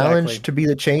 Feel challenged Exactly. to be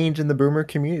the change in the boomer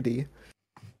community.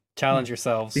 Challenge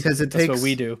yourselves. Because it That's takes- what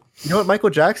we do. You know what Michael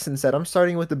Jackson said? I'm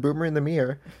starting with the boomer in the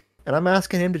mirror, and I'm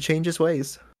asking him to change his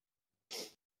ways.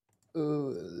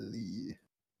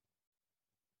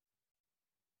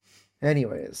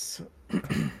 Anyways.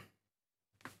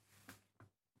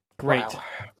 Great. Wow.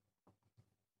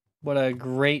 What a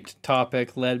great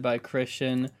topic led by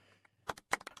Christian.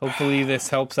 Hopefully this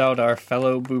helps out our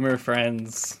fellow boomer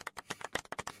friends.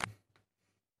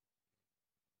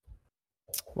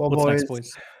 Well, What's boys, next,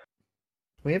 boys?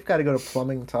 we've got to go to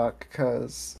plumbing talk,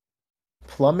 because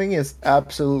plumbing is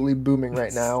absolutely booming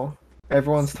right now.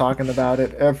 Everyone's talking about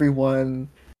it. Everyone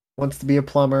wants to be a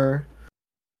plumber.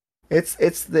 It's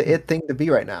the it thing to be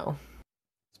right now.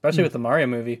 Especially with the Mario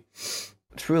movie.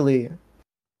 Truly.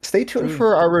 Stay tuned Truly.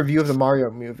 for our review of the Mario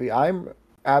movie. I think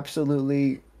it's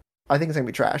gonna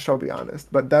be trash, I'll be honest.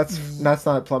 But that's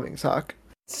not plumbing talk.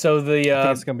 So I think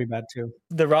the it's gonna be bad too.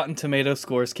 Rotten Tomato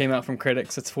scores came out from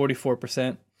critics. It's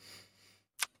 44%.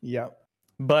 Yeah.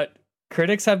 But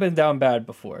critics have been down bad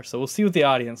before, so we'll see what the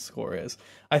audience score is.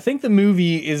 I think the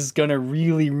movie is gonna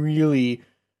really, really,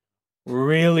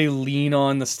 really lean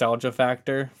on nostalgia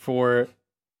factor for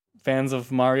fans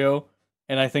of Mario,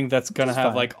 and I think that's gonna That's have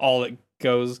fine. like all it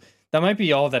goes. That might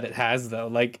be all that it has, though.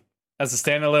 Like as a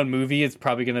standalone movie, it's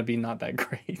probably gonna be not that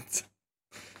great.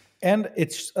 And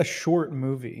it's a short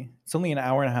movie. It's only an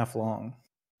hour and a half long.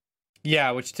 Yeah,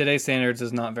 which today's standards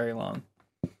is not very long.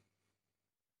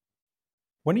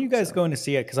 When are you guys going to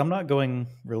see it? Because I'm not going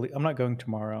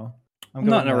tomorrow. I'm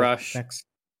not going, in a like, rush.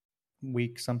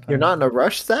 week sometime. You're not in a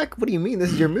rush, Zach? What do you mean?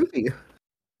 This is your movie.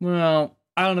 Well,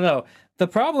 I don't know. The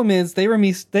problem is they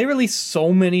released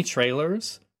so many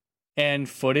trailers and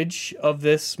footage of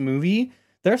this movie.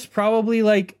 There's probably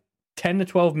like 10 to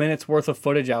 12 minutes worth of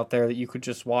footage out there that you could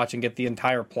just watch and get the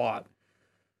entire plot.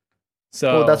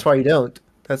 So Well, that's why you don't.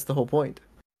 That's the whole point.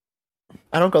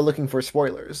 I don't go looking for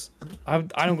spoilers. I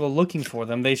don't go looking for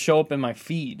them. They show up in my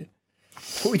feed.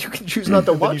 Well, you can choose not to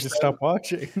Then you watch just them. stop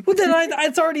watching. But then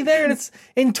it's already there and it's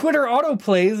in Twitter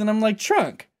autoplays and I'm like,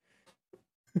 Trunk.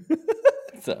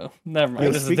 So, never mind.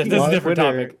 Yo, This is a speaking different of Twitter-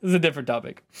 topic. This is a different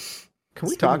topic. Can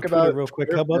we Speaking talk of Twitter about real quick?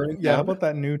 Twitter How about burning how down? about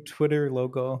that new Twitter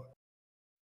logo?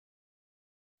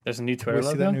 There's a new You Twitter see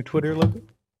logo? that new Twitter logo?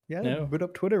 Yeah, No. boot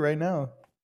up Twitter right now.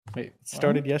 Wait, It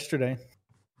started yesterday.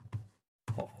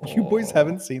 You Oh. boys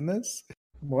haven't seen this?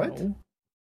 What? No.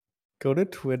 Go to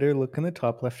Twitter, look in the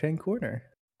top left-hand corner.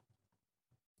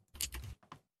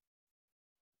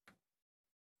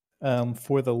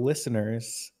 For the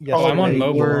listeners, Oh, I'm on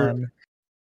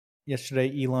yesterday,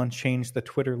 mobile. Elon changed the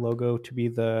Twitter logo to be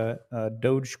the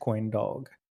Dogecoin dog.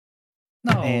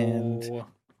 No. And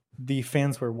the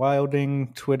fans were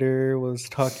wilding. Twitter was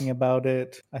talking about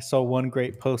it. I saw one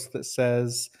great post that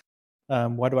says,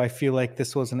 why do I feel like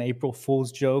this was an April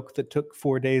Fool's joke that took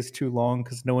 4 days too long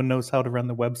because no one knows how to run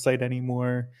the website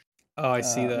anymore? Oh, I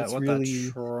see that. it's What really-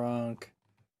 the trunk?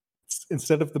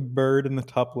 Instead of the bird in the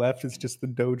top left, it's just the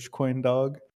Dogecoin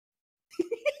dog.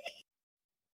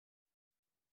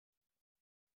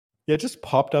 Yeah, it just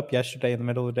popped up yesterday in the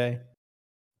middle of the day.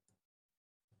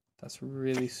 That's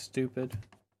really stupid.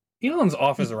 Elon's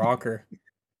off as a rocker.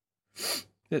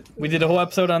 We did a whole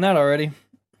episode on that already.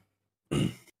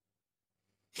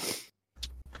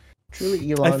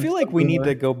 Truly, Elon. I feel like we need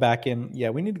to go back in. Yeah,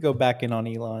 we need to go back in on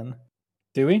Elon.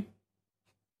 Do we?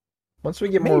 Once we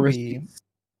get more Maybe. receipts.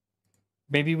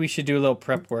 Maybe we should do a little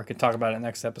prep work and talk about it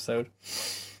next episode.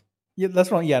 Yeah,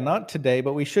 that's wrong. Yeah, not today,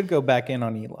 but we should go back in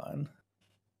on Elon.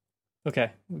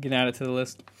 Okay, we can add it to the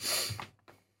list.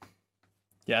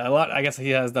 Yeah, a lot. I guess he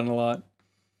has done a lot.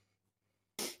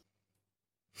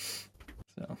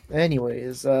 So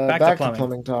Anyways, Back back to to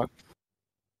plumbing talk.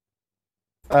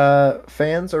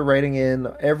 Fans are writing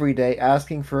in every day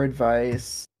asking for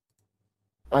advice.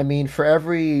 I mean, for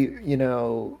every,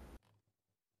 email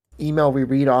we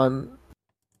read on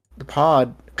the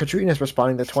pod, Katrina's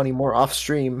responding to 20 more off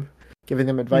stream, giving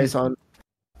them advice on,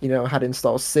 how to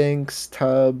install sinks,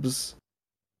 tubs,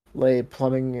 lay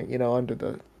plumbing, under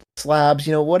the slabs,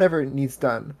 whatever needs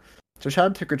done. So shout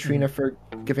out to Katrina for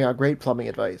giving out great plumbing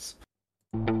advice.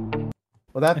 Well,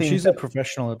 that And being she's said, a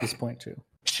professional at this point too.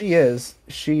 she is.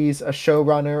 She's a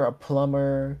showrunner, a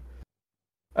plumber,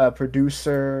 a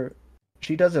producer.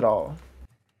 She does it all.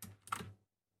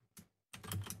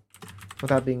 With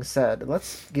that being said,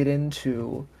 let's get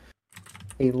into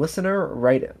a listener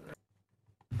write-in.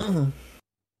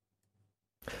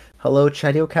 Hello,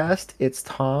 ChatioCast. It's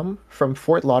Tom from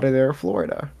Fort Lauderdale,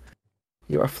 Florida.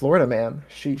 You're a Florida man.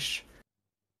 Sheesh.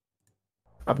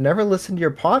 I've never listened to your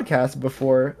podcast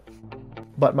before,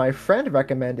 but my friend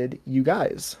recommended you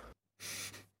guys.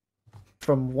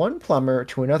 From one plumber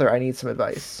to another, I need some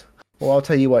advice. Well, I'll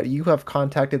tell you what. You have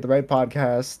contacted the right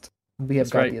podcast. We have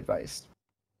That's got right. the advice.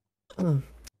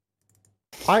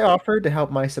 I offered to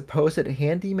help my supposed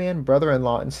handyman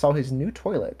brother-in-law install his new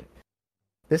toilet.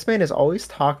 This man is always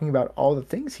talking about all the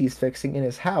things he's fixing in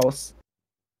his house,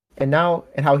 and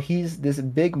how he's this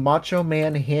big macho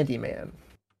man handyman.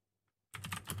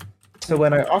 So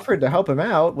when I offered to help him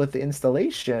out with the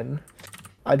installation,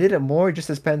 I did it more just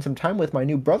to spend some time with my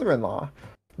new brother-in-law,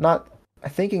 not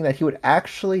thinking that he would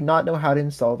actually not know how to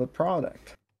install the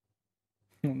product.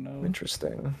 Oh, no.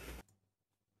 Interesting.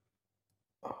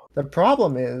 The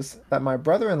problem is that my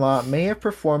brother-in-law may have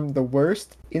performed the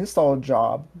worst install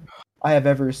job I have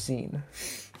ever seen.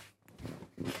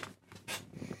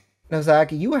 Now,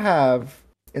 Zach, you have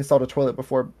installed a toilet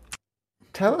before.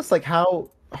 Tell us, how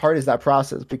hard is that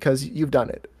process? Because you've done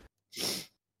it.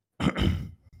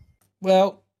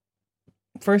 Well,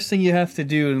 first thing you have to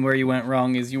do and where you went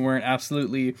wrong is you weren't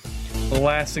absolutely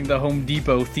blasting the Home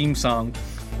Depot theme song,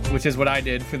 which is what I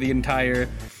did for the entire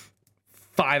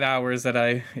 5 hours that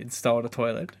I installed a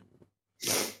toilet.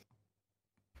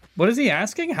 What is he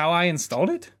asking? How I installed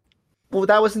it? Well,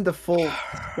 that wasn't the full.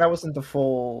 That wasn't the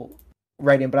full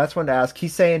writing, but I just wanted to ask.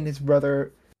 He's saying his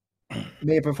brother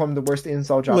may have performed the worst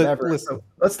install job ever. Listen, So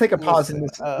let's take a pause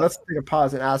listen, let's take a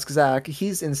pause and ask Zach.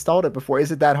 He's installed it before.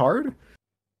 Is it that hard?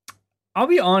 I'll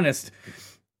be honest.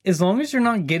 As long as you're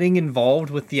not getting involved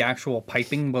with the actual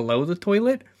piping below the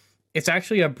toilet, it's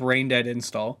actually a brain dead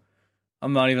install.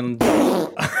 I'm not even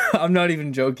I'm not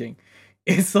even joking.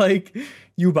 It's like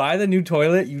you buy the new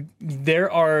toilet,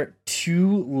 there are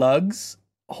two lugs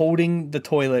holding the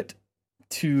toilet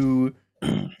to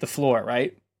the floor,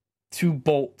 right? Two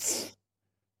bolts.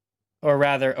 Or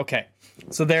rather, okay.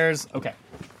 So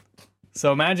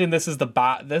So imagine this is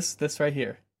this right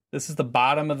here. This is the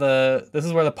bottom of this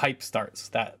is where the pipe starts.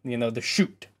 That, the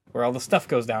chute where all the stuff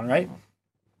goes down, right?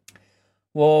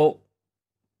 Well,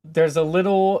 there's a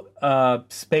little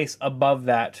space above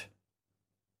that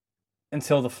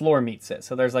until the floor meets it.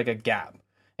 So there's like a gap.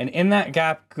 And in that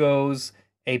gap goes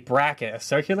a bracket, a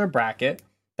circular bracket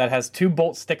that has two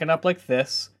bolts sticking up like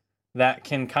this that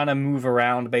can kind of move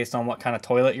around based on what kind of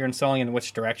toilet you're installing and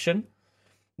which direction.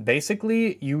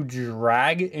 Basically, you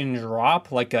drag and drop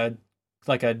like a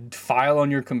file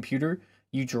on your computer.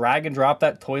 You drag and drop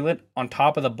that toilet on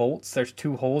top of the bolts. There's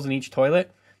two holes in each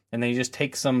toilet, and then you just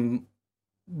take some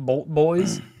bolt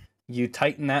boys, you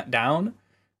tighten that down.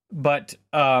 But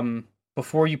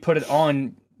before you put it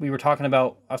on, I was talking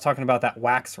about that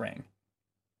wax ring.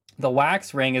 The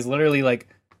wax ring is literally like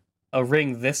a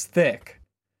ring this thick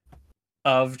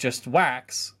of just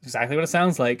wax, exactly what it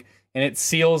sounds like, and it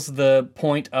seals the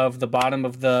point of the bottom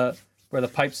of where the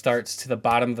pipe starts to the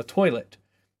bottom of the toilet.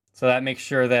 So that makes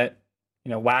sure that,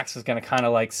 wax is going to kind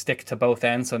of like stick to both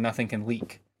ends so nothing can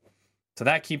leak. So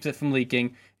that keeps it from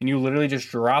leaking, and you literally just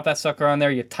drop that sucker on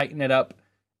there, you tighten it up,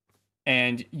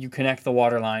 and you connect the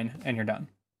water line, and you're done.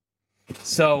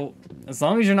 So as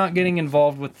long as you're not getting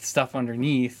involved with stuff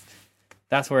underneath,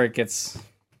 that's where it gets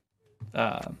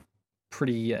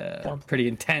pretty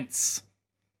intense.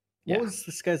 What was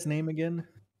this guy's name again?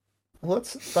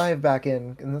 Let's dive back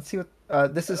in and let's see what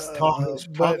this is. Tom is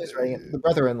writing it, the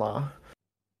brother-in-law.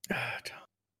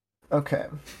 Okay.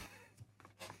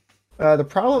 The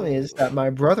problem is that my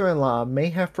brother-in-law may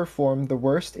have performed the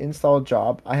worst install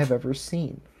job I have ever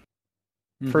seen.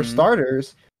 For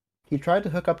starters, he tried to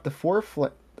hook up the floor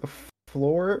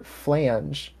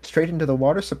flange straight into the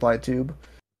water supply tube.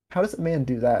 How does a man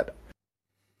do that?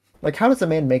 Like, how does a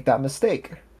man make that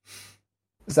mistake?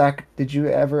 Zach, did you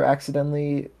ever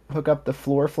accidentally hook up the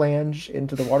floor flange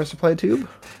into the water supply tube?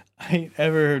 I ain't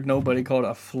ever heard nobody call it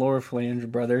a floor flange,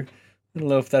 brother. I don't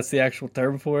know if that's the actual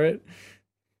term for it.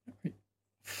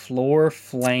 Floor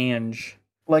flange.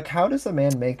 Like, how does a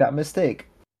man make that mistake?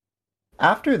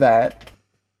 After that,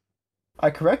 I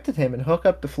corrected him and hooked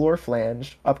up the floor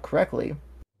flange up correctly.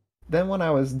 Then when I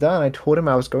was done, I told him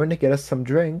I was going to get us some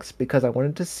drinks because I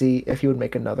wanted to see if he would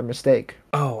make another mistake.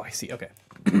 Oh, I see. Okay.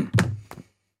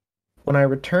 When I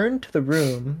returned to the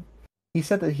room, he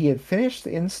said that he had finished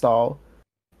the install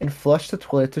and flushed the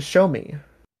toilet to show me.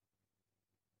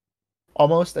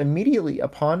 Almost immediately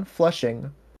upon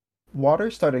flushing, water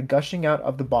started gushing out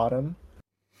of the bottom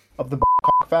of the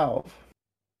cock valve.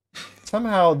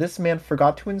 Somehow, this man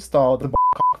forgot to install the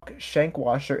cock shank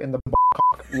washer in the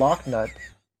cock lock nut.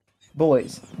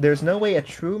 Boys, there's no way a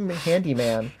true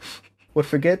handyman would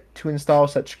forget to install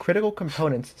such critical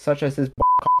components such as this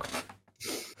cock.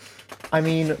 I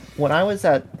mean, when I was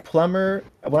at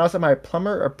my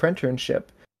plumber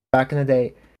apprenticeship back in the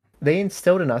day, they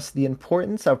instilled in us the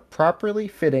importance of properly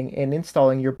fitting and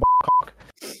installing your cock.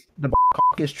 The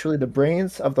cock is truly the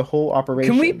brains of the whole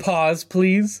operation. Can we pause,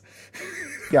 please?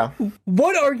 Yeah.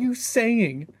 What are you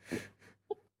saying?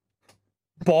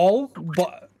 The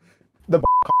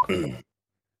cock. Do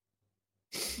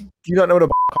you not know what a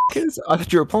cock is? I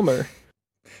thought you were a plumber.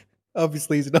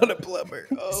 Obviously, he's not a plumber.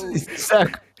 Oh,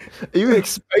 Zach, are you going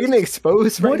to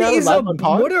expose right now live on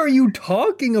pod? What are you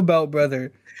talking about,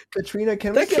 brother? Katrina,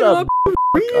 can That we get cannot a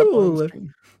be real.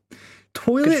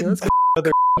 Toilet.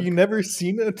 you never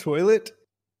seen a toilet?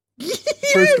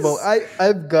 Yes! First of all,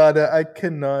 I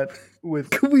cannot with.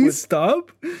 Can we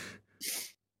stop?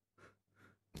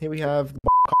 Here we have the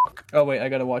cock. Oh wait, I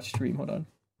gotta watch stream. Hold on.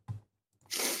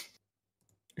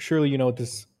 Surely you know what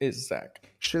this is, Zach.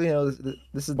 Surely you know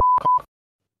this is the cock.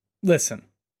 Listen,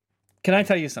 can I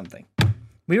tell you something?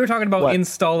 We were talking about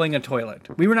installing a toilet.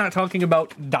 We were not talking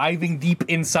about diving deep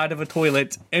inside of a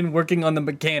toilet and working on the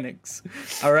mechanics.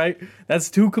 All right? That's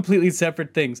two completely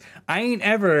separate things. I ain't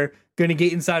ever gonna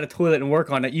get inside a toilet and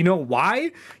work on it. You know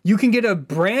why? You can get a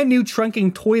brand new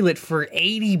trunking toilet for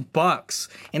 $80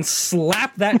 and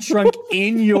slap that trunk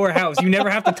in your house. You never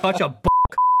have to touch a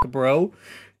bro.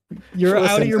 You're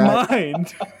out of your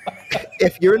mind.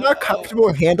 If you're not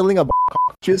comfortable handling a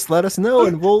just let us know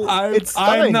and we'll.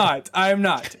 I'm not. I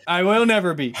will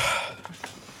never be.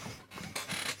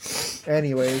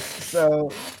 Anyways,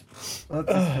 so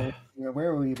let's where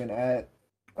are we even at?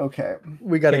 Okay,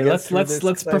 we gotta get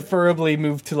let's preferably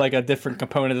move to like a different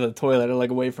component of the toilet, or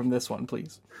like away from this one,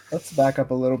 please. Let's back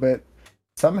up a little bit.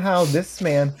 Somehow, this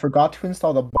man forgot to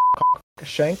install the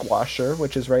shank washer,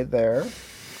 which is right there,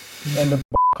 and the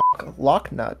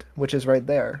lock nut, which is right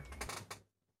there.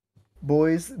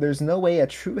 Boys, there's no way a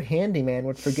true handyman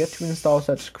would forget to install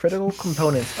such critical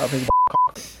components of his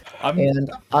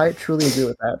and I truly agree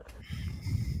with that.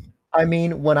 I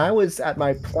mean, when I was at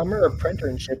my plumber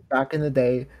apprenticeship back in the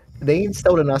day, they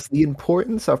instilled in us the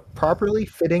importance of properly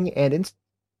fitting and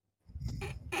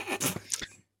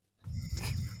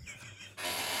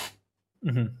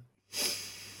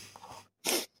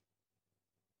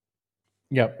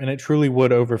Yep, and it truly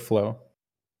would overflow.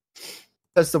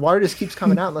 because the water just keeps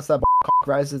coming out unless that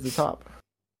rises to the top.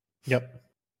 Yep.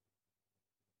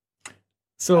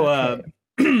 So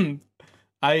Okay.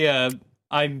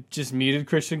 I just muted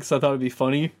Christian because I thought it'd be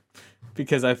funny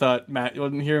because I thought Matt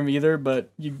wouldn't hear him either,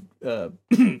 but you Never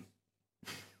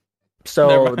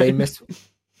So mind. they missed.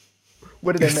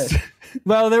 What did they miss?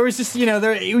 well, there was just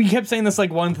we kept saying this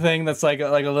like one thing that's like a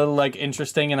little like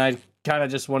interesting, and I kind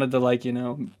of just wanted to like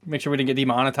make sure we didn't get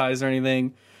demonetized or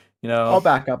anything. I'll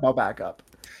back up.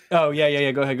 Oh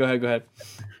yeah. Go ahead.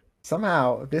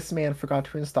 Somehow, this man forgot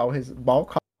to install his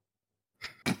ball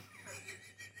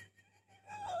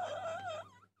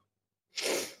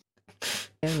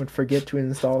and would forget to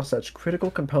install such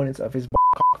critical components of his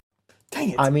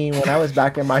Dang it! I mean, when I was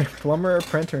back in my plumber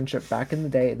apprenticeship back in the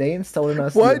day, they instilled in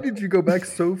us. Why did you go back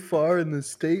so far in the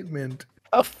statement?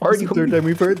 How far This do is you the third time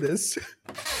we've heard this.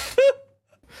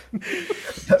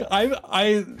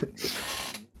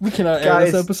 We cannot air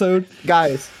Guys. this episode.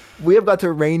 Guys, we have got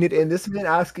to rein it in. This man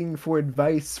asking for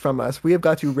advice from us. We have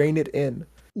got to rein it in.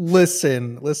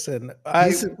 Listen. Listen.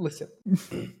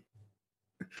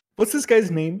 What's this guy's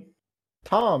name?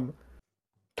 Tom,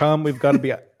 Tom, we've got to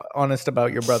be honest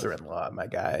about your brother-in-law, my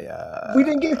guy. we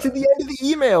didn't get to the end of the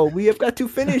email. We have got to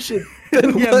finish it.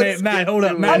 Yeah, Matt, hold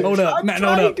up. Matt, I'm hold up.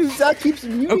 trying to. Zach keeps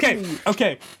muting me.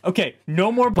 Okay.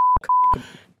 No more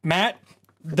Matt,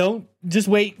 don't just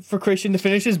wait for Christian to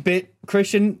finish his bit.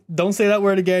 Christian, don't say that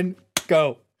word again.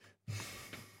 Go.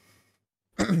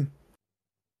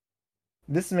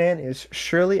 This man is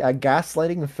surely a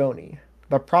gaslighting phony.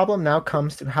 The problem now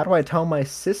comes to how do I tell my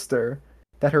sister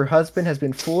that her husband has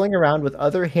been fooling around with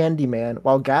other handyman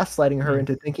while gaslighting her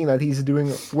into thinking that he's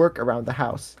doing work around the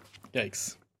house?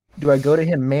 Yikes. Do I go to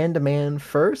him man to man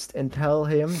first and tell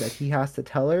him that he has to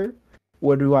tell her?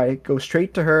 Or do I go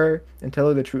straight to her and tell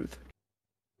her the truth?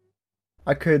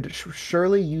 I could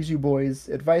surely use you boys'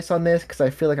 advice on this because I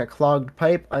feel like a clogged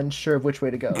pipe, unsure of which way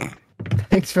to go.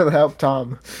 Thanks for the help,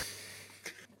 Tom.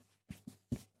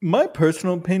 My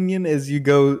personal opinion is you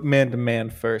go man to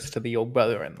man first to the old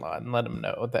brother-in-law and let him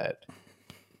know that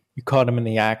you caught him in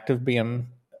the act of being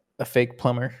a fake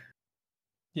plumber.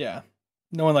 Yeah.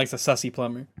 No one likes a sussy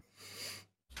plumber.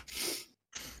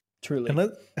 Truly.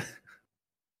 And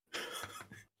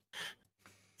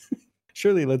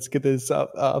surely let's get this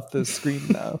off the screen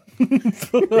now.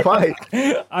 Why?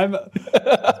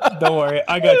 Don't worry.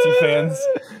 I got you, fans.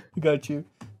 I got you.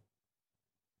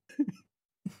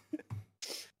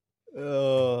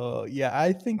 Oh, yeah,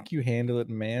 I think you handle it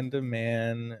man to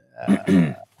man.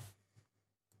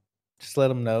 Just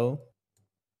let him know.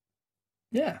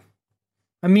 Yeah.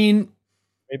 I mean,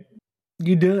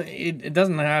 you do it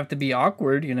doesn't have to be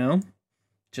awkward,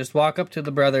 Just walk up to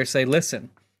the brother, say, "Listen,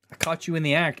 I caught you in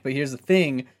the act, but here's the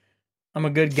thing. I'm a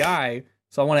good guy,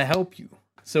 so I want to help you.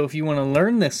 So if you want to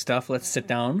learn this stuff, let's sit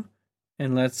down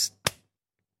and let's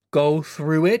go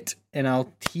through it, and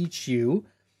I'll teach you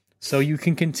so you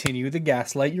can continue to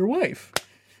gaslight your wife."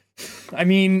 I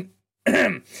mean,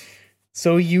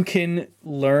 so you can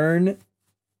learn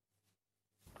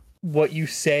what you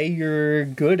say you're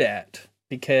good at,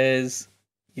 because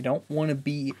you don't want to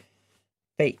be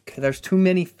fake. There's too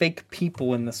many fake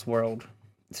people in this world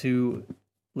to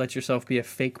let yourself be a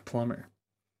fake plumber.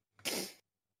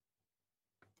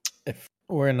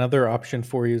 Or another option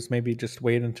for you is maybe just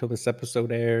wait until this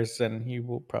episode airs and you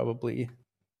will probably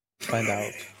find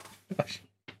out.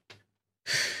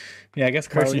 Yeah, I guess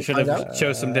Why would Christian he should find have out?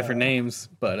 chose some different names,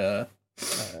 but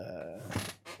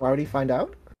Why would he find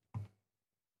out?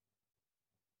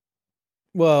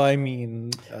 Well, I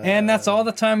mean... and that's all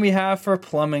the time we have for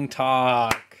plumbing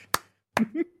talk.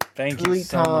 Thank you Truly,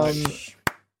 so Tom, much.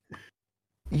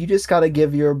 You just got to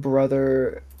give your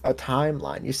brother a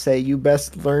timeline. You say, you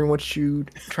best learn what you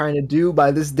trying to do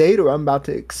by this date or I'm about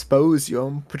to expose you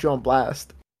and put you on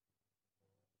blast.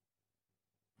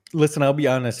 Listen, I'll be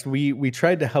honest. We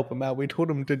tried to help him out. We told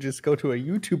him to just go to a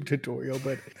YouTube tutorial,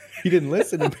 but he didn't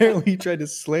listen. Apparently, he tried to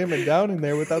slam it down in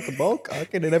there without the ball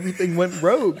cocking, and everything went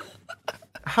rogue.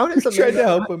 How does We tried to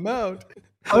help him out.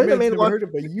 How did the man's man never watch heard of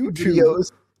a YouTube?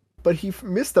 videos but he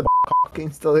missed the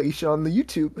installation on the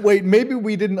YouTube. Wait, maybe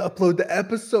we didn't upload the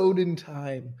episode in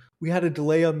time. We had a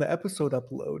delay on the episode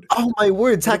upload. Oh my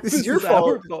word, Zach, this is your fault.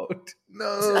 Our fault.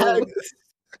 No. Zach.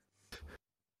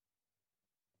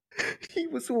 He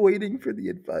was waiting for the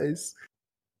advice.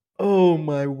 Oh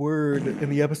my word.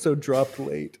 And the episode dropped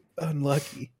late.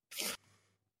 Unlucky.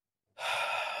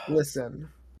 Listen,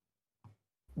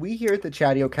 we here at the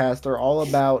Chattiocast are all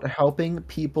about helping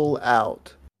people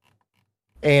out.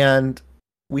 And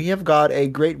we have got a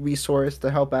great resource to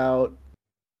help out.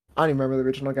 I don't even remember the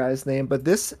original guy's name, but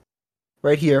this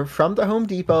right here from the Home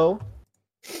Depot,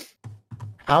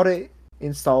 how to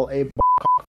install a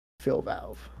fill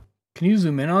valve. Can you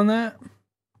zoom in on that?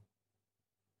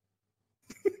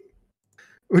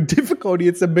 With difficulty,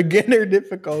 it's a beginner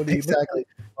difficulty. Exactly.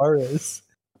 RS.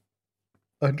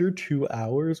 Under 2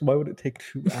 hours? Why would it take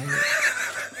 2 hours?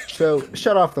 So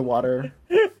shut off the water,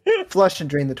 flush and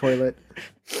drain the toilet,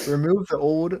 remove the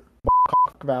old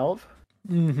valve,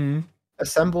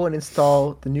 assemble and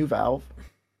install the new valve,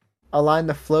 align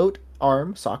the float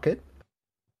arm socket,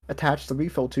 attach the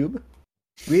refill tube,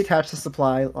 reattach the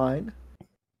supply line,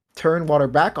 turn water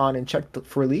back on and check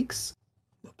for leaks.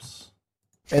 Oops.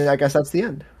 And I guess that's the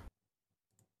end.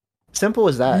 Simple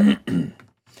as that.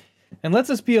 And let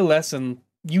this be a lesson.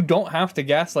 You don't have to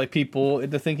gaslight people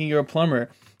into thinking you're a plumber.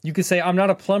 You could say, I'm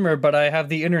not a plumber, but I have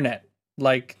the internet,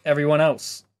 like everyone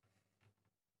else.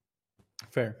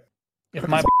 Fair. If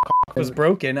my was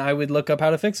broken, I would look up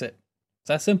how to fix it. It's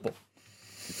that simple.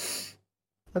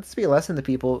 Let this be a lesson to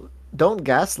people. Don't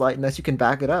gaslight unless you can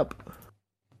back it up.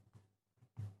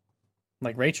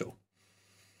 Like Rachel.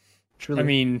 Truly. I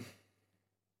mean...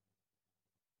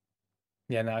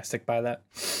 Yeah, no, I stick by that.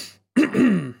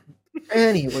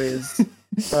 Anyways,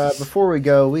 before we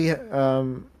go, we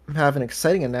have an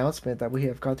exciting announcement that we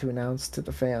have got to announce to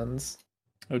the fans.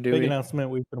 Oh, do Big we? announcement.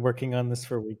 We've been working on this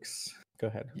for weeks. Go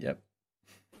ahead. Yep.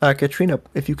 Katrina,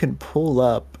 if you can pull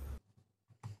up.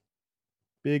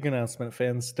 Big announcement,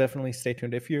 fans. Definitely stay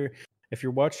tuned. If you're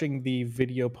watching the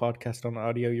video podcast on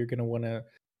audio, you're gonna want to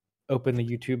open the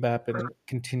YouTube app and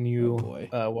continue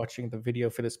watching the video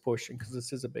for this portion because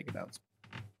this is a big announcement.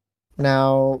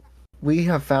 Now, we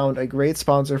have found a great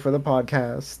sponsor for the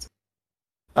podcast.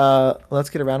 Let's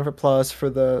get a round of applause for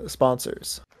the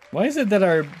sponsors. Why is it that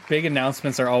our big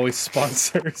announcements are always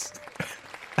sponsors?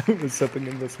 I was hoping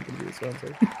this was going to be a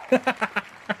sponsor.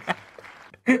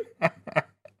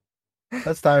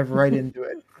 Let's dive right into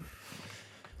it.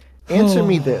 Answer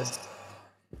me this.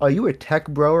 Are you a tech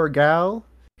bro or gal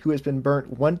who has been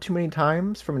burnt one too many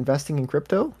times from investing in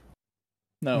crypto?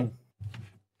 No.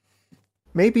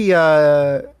 Maybe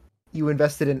you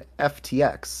invested in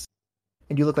FTX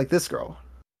and you look like this girl.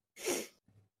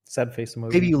 Sad face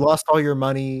emoji. Maybe you lost all your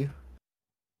money.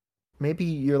 Maybe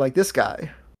you're like this guy.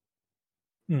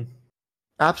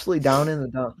 Absolutely down in the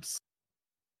dumps.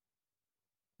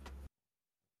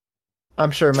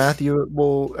 I'm sure Matthew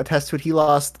will attest to it. He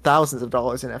lost thousands of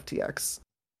dollars in FTX.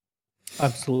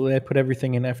 Absolutely. I put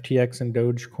everything in FTX and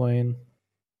Dogecoin.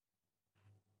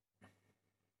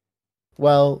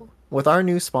 Well, with our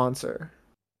new sponsor,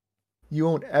 you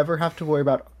won't ever have to worry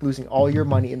about losing all your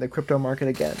money in the crypto market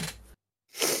again.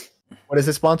 What is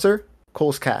this sponsor?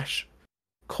 Cole's Cash.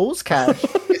 Cole's Cash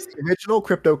is the original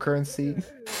cryptocurrency.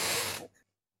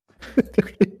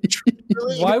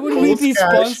 Why would we be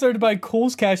sponsored by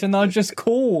Cole's Cash and not just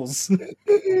Cole's?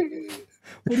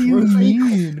 What do you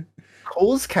mean?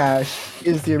 Cole's Cash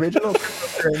is the original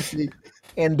cryptocurrency,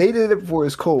 and they did it before it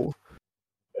was cool.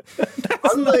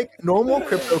 Unlike normal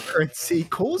cryptocurrency,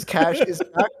 Cole's Cash is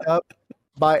backed up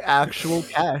by actual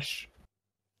cash.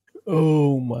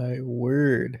 Oh my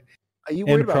word. Are you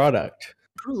worried And about product.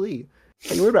 Truly.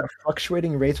 Are you worried about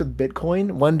fluctuating rates with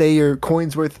Bitcoin? One day your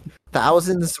coin's worth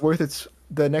thousands,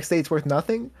 the next day it's worth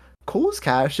nothing. Cole's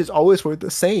Cash is always worth the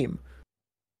same.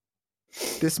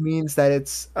 This means that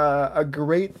it's a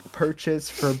great purchase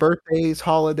for birthdays,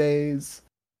 holidays.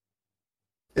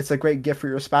 It's a great gift for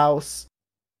your spouse.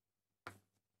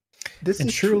 This And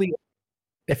is surely,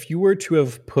 if you were to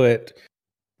have put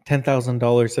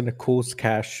 $10,000 into Cool's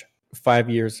Cash 5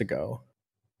 years ago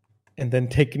and then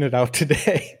taken it out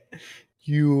today,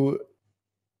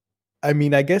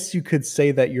 I guess you could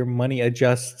say that your money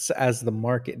adjusts as the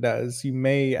market does. You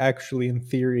may actually, in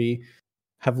theory,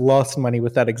 have lost money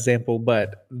with that example,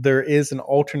 but there is an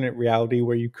alternate reality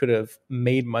where you could have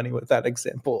made money with that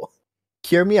example.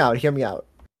 Hear me out.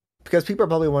 Because people are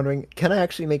probably wondering, can I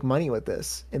actually make money with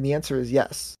this? And the answer is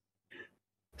yes.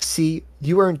 See,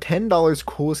 you earn $10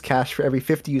 Cool's Cash for every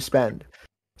 50 you spend.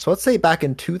 So let's say back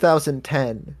in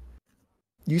 2010,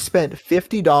 you spent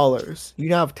 $50. You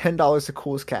now have $10 of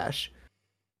Cool's Cash.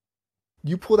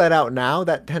 You pull that out now,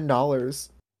 that $10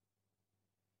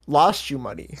 lost you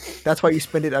money. That's why you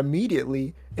spend it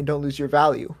immediately and don't lose your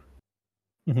value.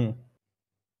 Mhm.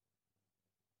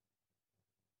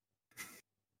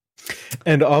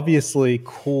 And obviously,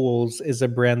 Kohl's is a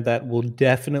brand that will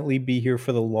definitely be here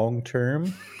for the long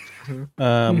term.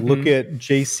 Look at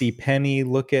J.C. Penney.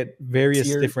 Look at various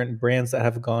Sears. different brands that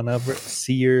have gone up.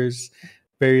 Sears,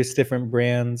 various different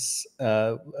brands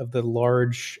of the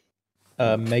large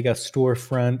mega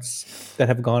storefronts that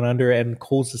have gone under, and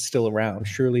Kohl's is still around.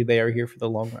 Surely they are here for the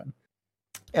long run.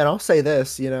 And I'll say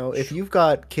this, if you've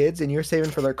got kids and you're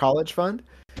saving for their college fund,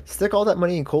 stick all that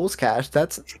money in Kohl's Cash.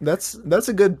 That's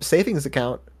a good savings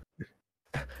account.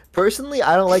 Personally,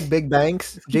 I don't like big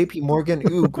banks. JP Morgan,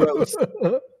 ooh, gross.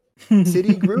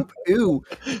 Citigroup, ooh.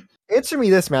 Answer me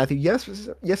this, Matthew.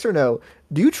 Yes or no?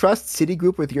 Do you trust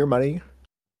Citigroup with your money?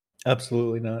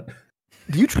 Absolutely not.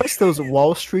 Do you trust those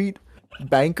Wall Street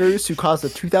bankers who caused the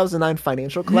 2009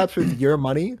 financial collapse with your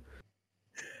money?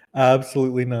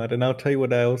 Absolutely not. And I'll tell you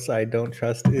what else I don't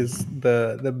trust is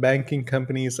the banking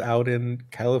companies out in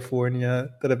California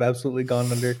that have absolutely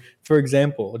gone under. For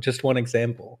example, just one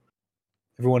example,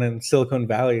 everyone in Silicon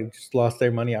Valley just lost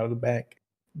their money out of the bank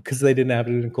because they didn't have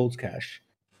it in Cold Cash.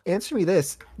 Answer me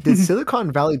this. Did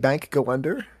Silicon Valley Bank go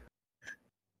under?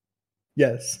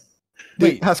 Yes.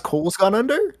 Wait. Has Kohl's gone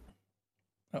under?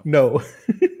 No.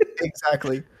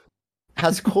 Exactly.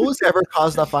 Has Kohl's ever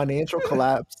caused a financial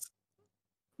collapse?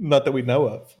 Not that we know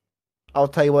of. I'll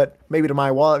tell you what, maybe to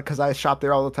my wallet because I shop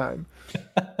there all the time.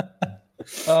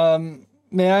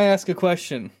 May I ask a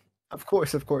question? Of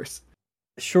course, of course.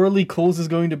 Surely Kohl's is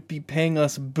going to be paying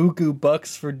us buku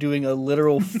bucks for doing a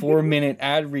literal 4-minute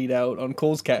ad readout on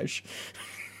Kohl's Cash.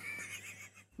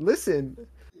 Listen.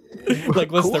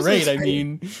 Like, what's the Kohl's rate? is I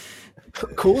paying- mean,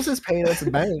 Kohl's is paying us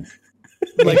a bank.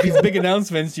 like these big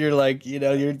announcements, you're like, we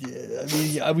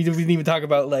didn't even talk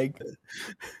about like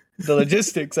the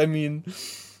logistics. I mean,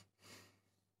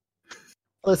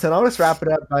 Listen, I'll just wrap it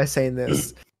up by saying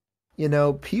this.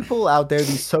 People out there,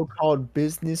 these so-called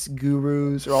business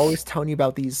gurus, are always telling you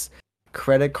about these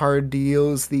credit card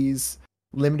deals, these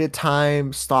limited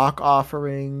time stock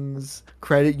offerings,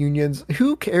 credit unions.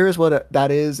 Who cares what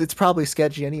that is? It's probably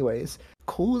sketchy anyways.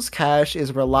 Kohl's Cash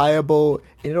is reliable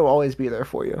and it'll always be there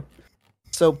for you.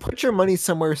 So put your money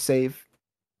somewhere safe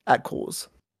at Kohl's.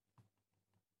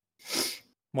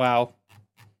 wow.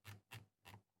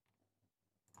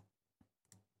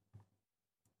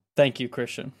 Thank you,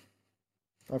 Christian.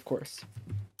 Of course.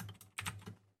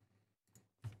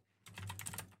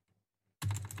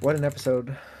 What an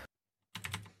episode.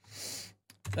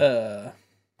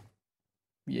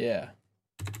 Yeah.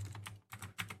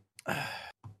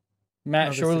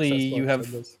 Matt, surely you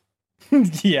have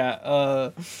yeah,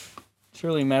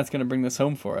 surely Matt's gonna bring this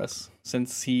home for us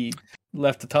since he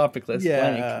left the topic list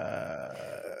blank.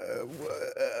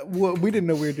 Well, we didn't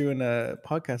know we were doing a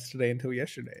podcast today until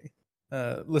yesterday.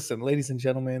 Listen, ladies and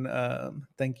gentlemen,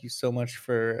 thank you so much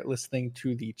for listening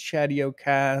to the Chatio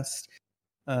cast.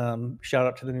 Shout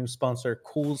out to the new sponsor,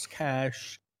 Kohl's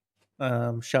Cash.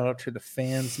 Shout out to the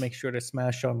fans. Make sure to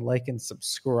smash on like and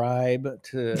subscribe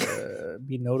to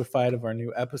be notified of our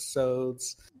new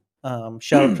episodes.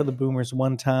 Shout out to the boomers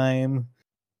one time.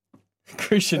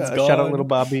 Christian's gone. Shout out little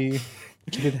Bobby.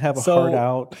 He didn't have a heart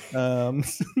out.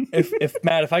 If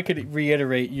Matt, if I could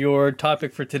reiterate, your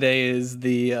topic for today is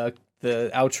the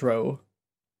outro.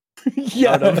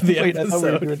 Yeah, out of the wait,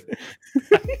 episode.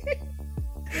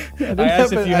 I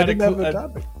asked if you had a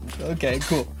topic. Okay,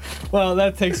 cool. Well,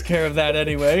 that takes care of that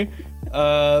anyway.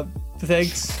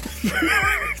 Thanks,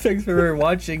 thanks for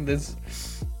watching this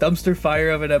dumpster fire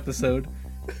of an episode,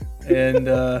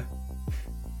 and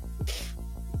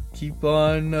keep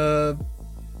on,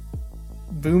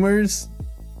 boomers.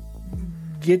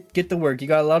 Get to work. You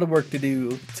got a lot of work to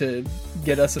do to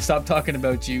get us to stop talking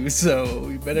about you. So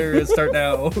we better start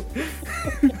now.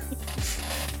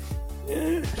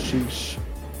 Sheesh.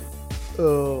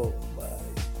 Oh my.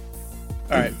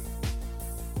 All right.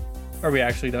 Are we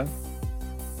actually done?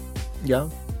 Yeah.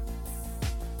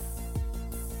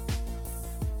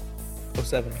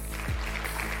 07.